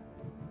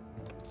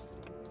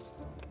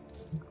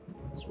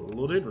 So we're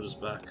loaded. We're just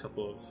back a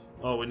couple of...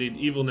 Oh, we need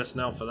evilness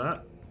now for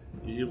that.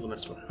 Need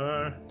evilness for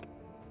her.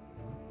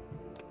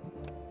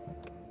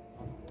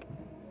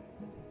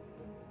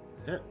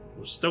 Yeah,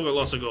 we've still got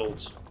lots of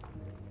gold.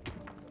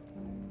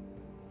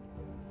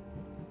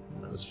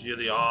 Let's view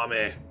the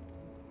army.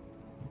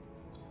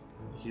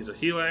 He's a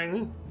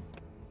healing.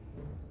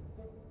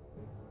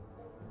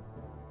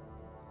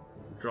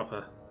 Drop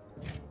a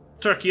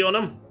turkey on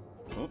him.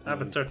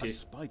 Have a turkey. A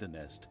spider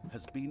nest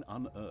has been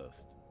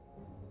unearthed.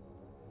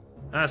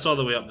 That's all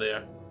the way up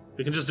there.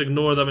 We can just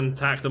ignore them and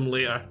attack them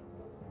later.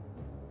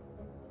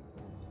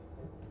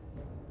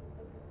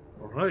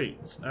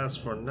 Alright, as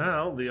for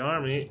now, the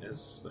army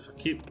is... If I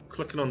keep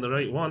clicking on the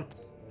right one...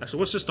 Actually,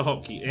 what's just the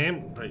hotkey?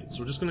 Aim? Right,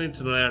 so we're just going to need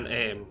to learn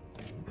aim.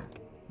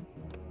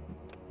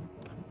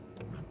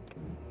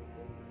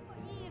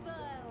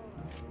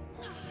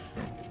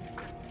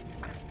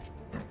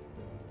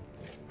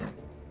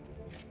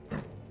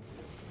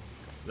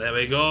 There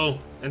we go,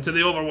 into the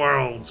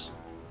overworld.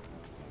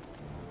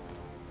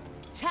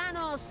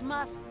 Tanos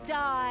must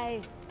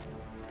die.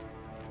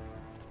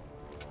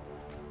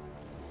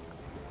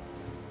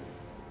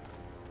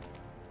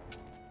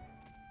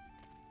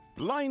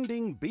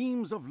 Blinding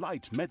beams of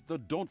light met the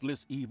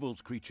dauntless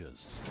evil's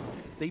creatures.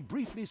 They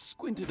briefly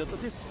squinted at the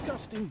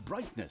disgusting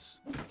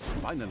brightness.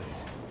 Finally,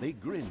 they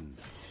grinned,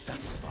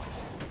 satisfied.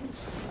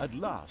 At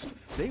last,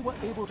 they were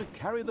able to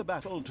carry the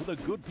battle to the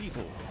good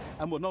people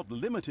and were not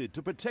limited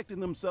to protecting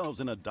themselves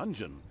in a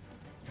dungeon,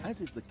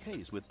 as is the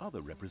case with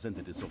other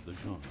representatives of the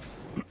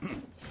genre.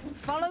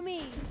 Follow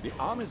me. The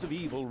armies of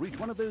evil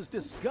reached one of those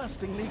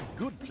disgustingly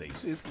good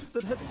places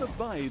that had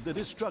survived the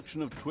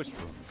destruction of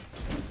Twistrum.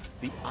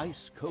 The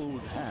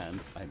ice-cold hand,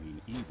 I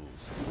mean evil,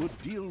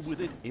 would deal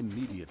with it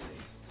immediately.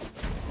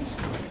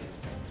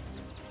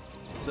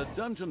 The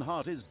dungeon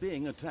heart is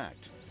being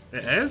attacked.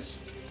 It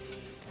is?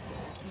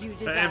 You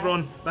desire...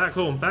 Everyone, back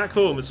home, back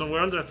home. We're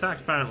under attack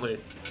apparently.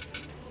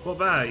 What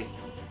by?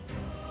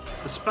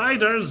 The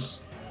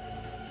spiders!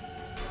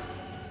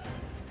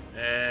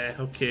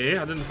 Okay,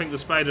 I didn't think the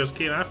spiders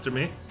came after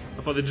me.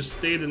 I thought they just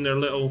stayed in their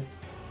little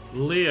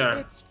lair.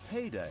 It's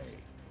payday.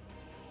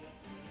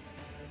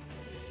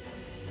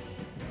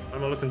 Why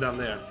am I looking down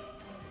there?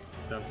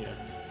 Down here.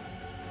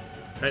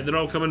 Right, they're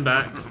all coming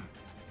back.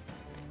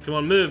 Come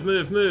on, move,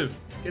 move, move.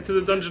 Get to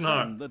the dungeon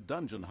heart. The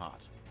dungeon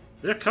heart.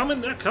 They're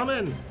coming, they're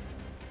coming.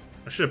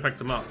 I should have picked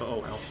them up, but oh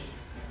well.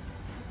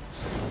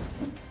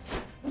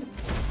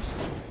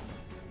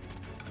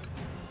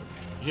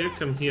 You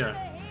come here.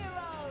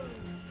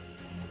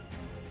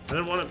 I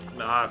don't want to...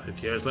 Ah, who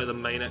cares? Let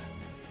them mine it.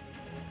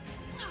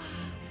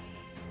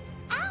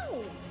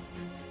 Ow!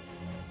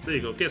 There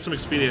you go. Get some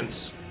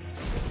experience.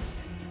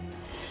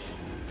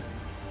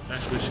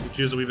 Actually, she could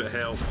use a wee bit of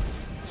help.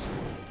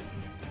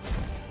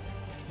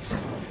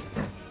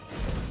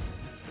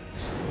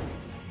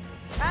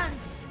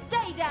 And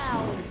stay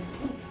down!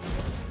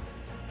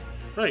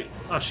 Right.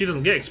 Ah, she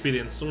doesn't get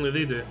experience. Only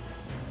they do.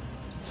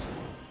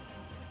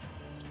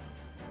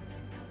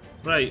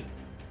 Right.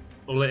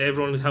 We'll let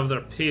everyone have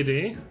their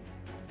payday.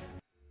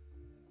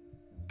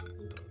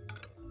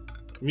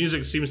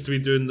 Music seems to be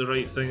doing the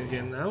right thing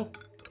again now.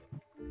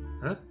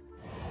 Huh?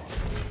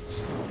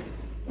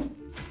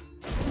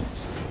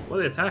 What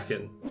are they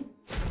attacking?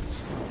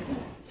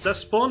 Does that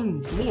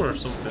spawn more or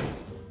something?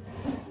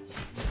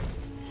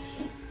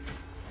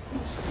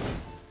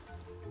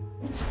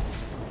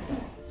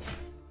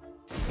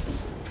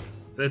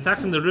 They're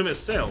attacking the room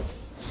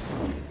itself.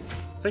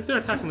 I think they're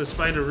attacking the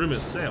spider room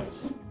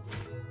itself.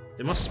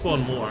 They must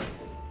spawn more.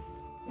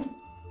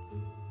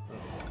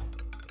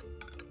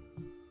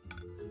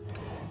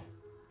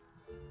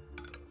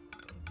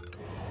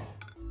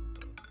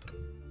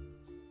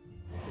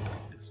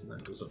 Guess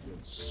that goes up like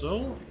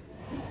so.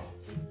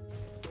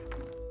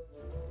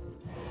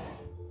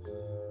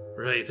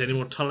 Right, any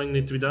more tunneling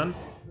need to be done?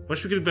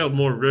 Wish we could build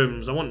more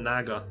rooms. I want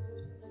Naga.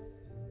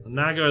 The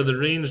Naga are the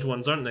ranged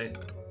ones, aren't they?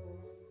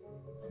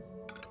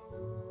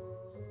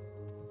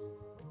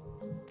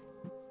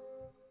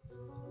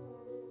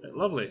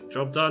 Lovely.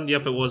 Job done.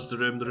 Yep, it was the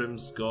room. The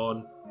room's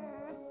gone.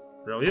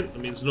 Brilliant.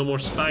 That means no more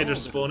spiders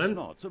spawning.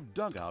 Snots have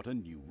dug out a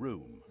new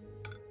room.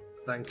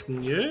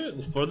 Thanking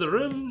you for the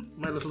room,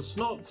 my little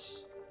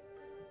snots.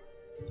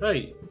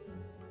 Right.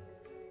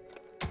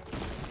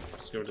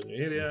 Discovered a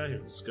new area.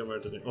 You've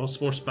discovered a new... Oh,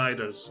 some more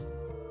spiders.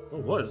 Oh,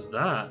 what is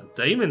that?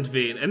 Diamond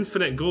vein.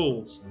 Infinite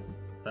gold.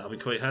 That'll be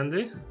quite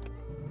handy.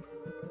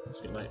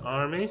 Let's get my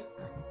army.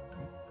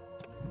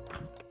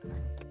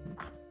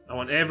 I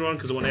want everyone,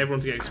 because I want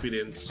everyone to get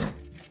experience.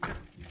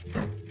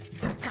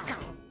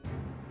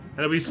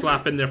 And a wee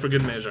slap in there for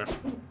good measure.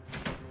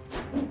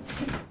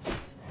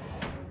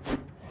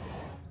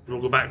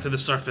 We'll go back to the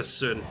surface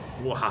soon.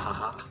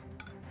 Wahahaha.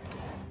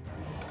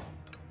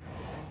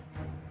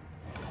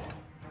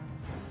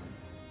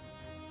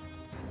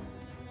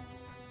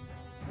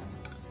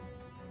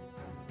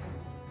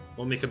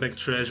 We'll make a big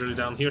treasury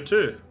down here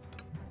too.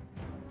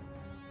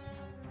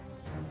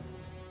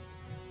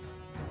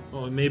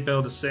 Oh, we may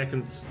build a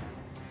second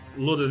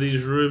load of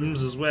these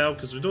rooms as well,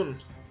 because we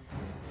don't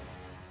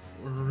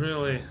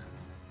really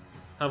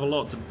have a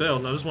lot to build,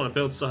 and I just want to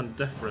build something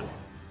different.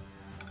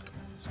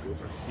 Let's go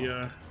over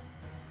here.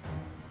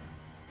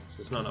 So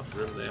there's not enough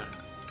room there.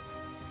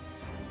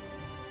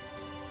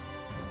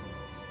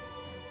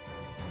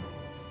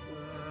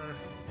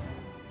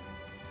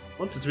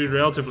 Want it to be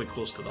relatively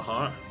close to the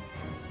heart.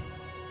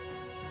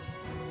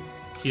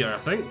 Here, I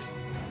think.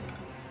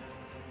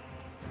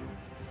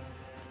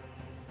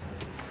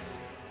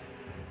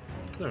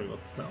 There we go,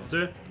 that'll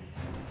do.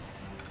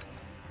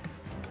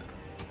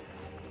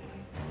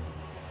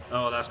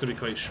 Oh, that's gonna be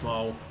quite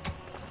small.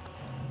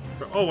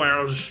 Oh,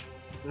 well,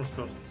 oh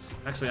god.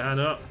 Actually, I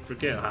know,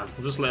 forget that.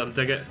 We'll just let them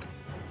dig it.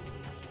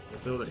 We'll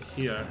build it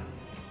here.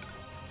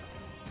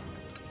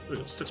 There we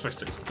go, 6 by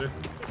 6 will do.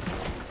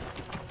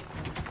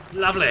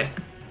 Lovely!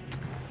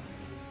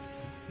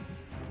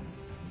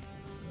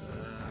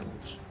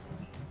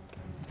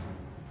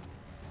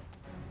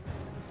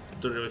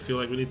 Don't really feel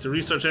like we need to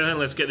research anything.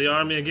 Let's get the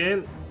army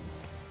again.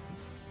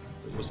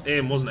 It was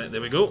M, wasn't it? There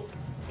we go.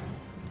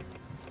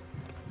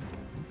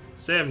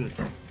 7.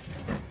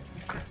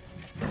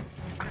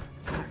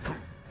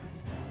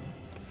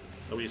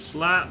 A wee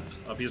slap.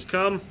 Up he's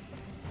come.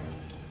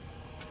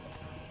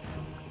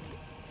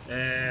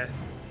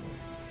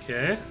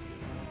 Okay.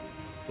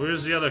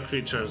 Where's the other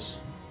creatures?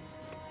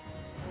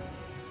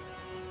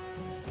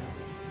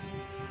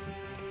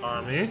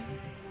 Army.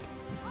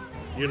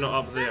 You're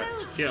not up there.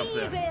 Get up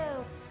there.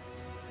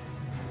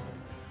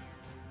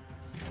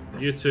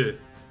 You too.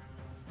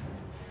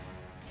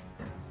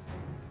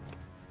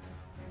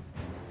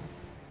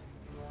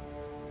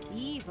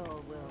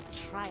 Evil will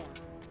triumph.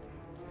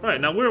 Right,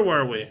 now where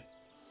were we?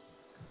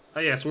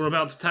 Ah yes, we're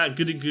about to attack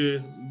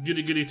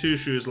Goody Two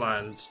Shoes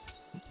land.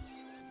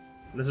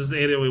 This is the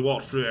area we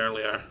walked through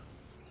earlier.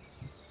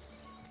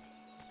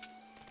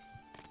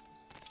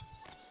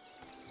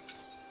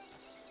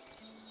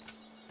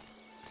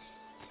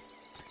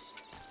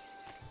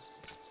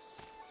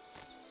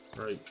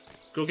 Right,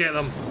 go get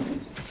them.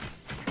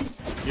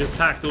 You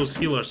attack those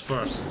healers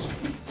first.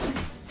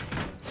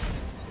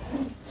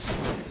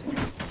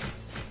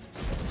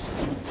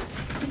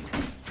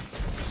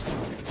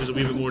 There's a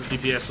wee bit more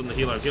DPS on the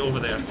healer. Get over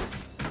there.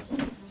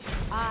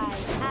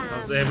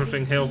 How's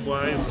everything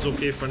health-wise? It's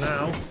okay for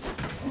now.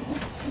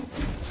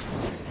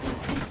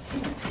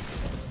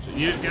 So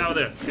you get out of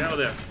there. Get out of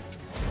there.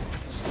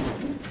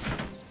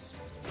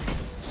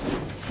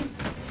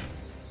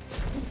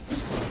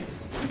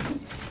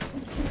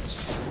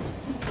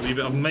 A wee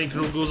bit of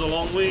micro goes a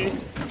long way.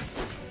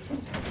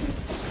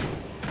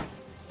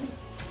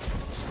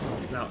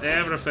 Now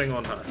everything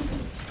on her.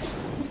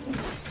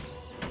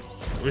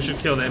 We should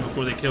kill them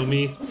before they kill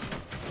me.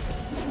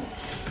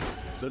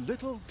 The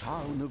little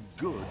town of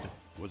Good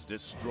was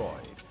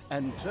destroyed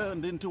and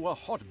turned into a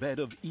hotbed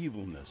of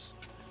evilness.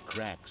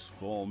 Cracks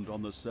formed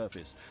on the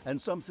surface, and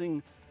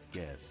something,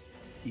 yes,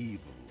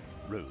 evil,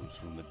 rose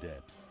from the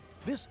depths.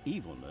 This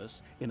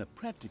evilness, in a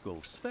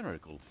practical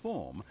spherical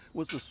form,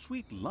 was the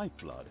sweet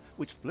lifeblood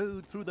which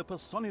flowed through the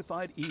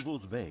personified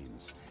evil's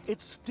veins.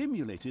 It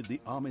stimulated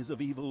the armies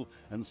of evil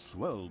and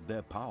swelled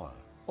their power.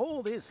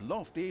 All this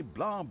lofty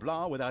blah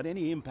blah without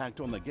any impact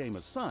on the game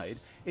aside,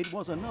 it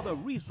was another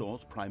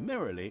resource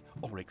primarily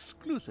or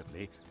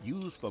exclusively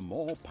used for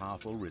more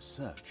powerful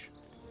research.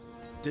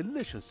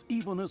 Delicious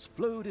evilness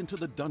flowed into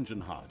the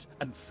dungeon heart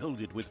and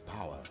filled it with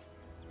power.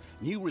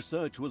 New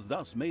research was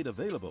thus made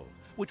available,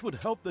 which would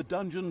help the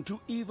dungeon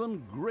to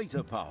even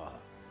greater power.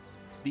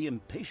 The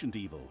impatient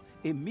evil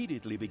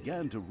immediately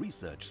began to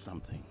research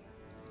something.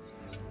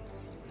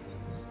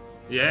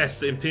 Yes,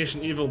 the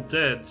impatient evil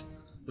did.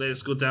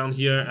 Let's go down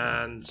here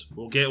and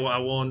we'll get what I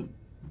want.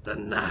 The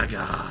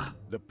Naga.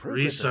 The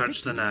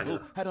Research the Naga.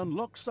 evil had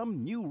unlocked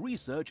some new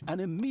research and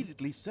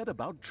immediately set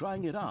about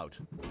trying it out.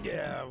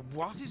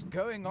 What is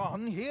going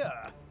on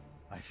here?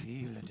 I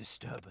feel a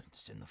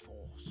disturbance in the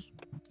force.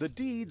 The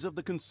deeds of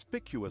the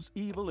conspicuous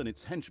evil and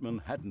its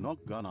henchmen had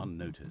not gone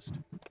unnoticed.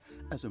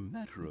 As a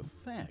matter of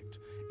fact,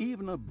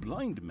 even a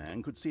blind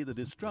man could see the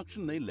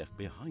destruction they left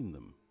behind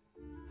them.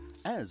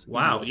 As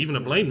wow, even a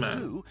blind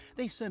man.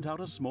 They sent out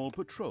a small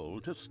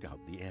patrol to scout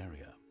the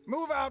area.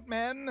 Move out,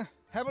 men.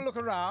 Have a look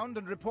around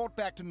and report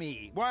back to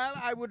me. While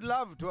I would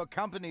love to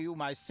accompany you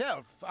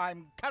myself,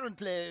 I'm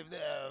currently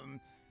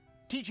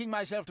teaching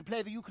myself to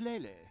play the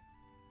ukulele.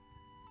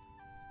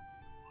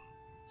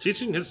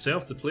 Teaching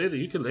himself to play the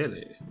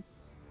ukulele.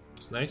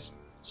 It's nice.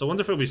 So I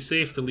wonder if it'll be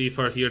safe to leave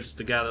her here just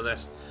to gather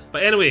this.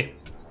 But anyway,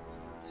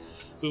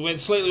 we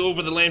went slightly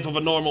over the length of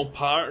a normal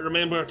part.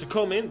 Remember to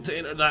comment to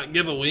enter that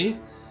giveaway.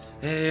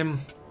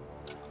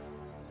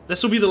 This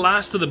this will be the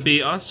last of the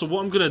beta, so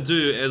what I'm going to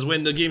do is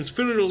when the game's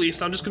fully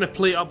released, I'm just going to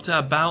play up to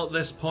about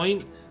this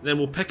point, then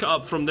we'll pick it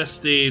up from this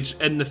stage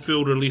in the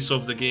full release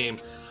of the game.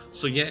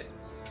 So yeah,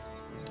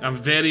 I'm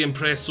very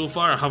impressed so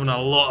far, I'm having a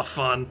lot of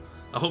fun.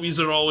 I hope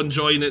you are all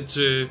enjoying it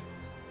too.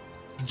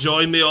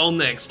 Join me all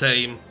next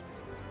time.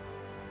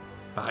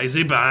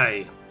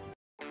 Bye-bye.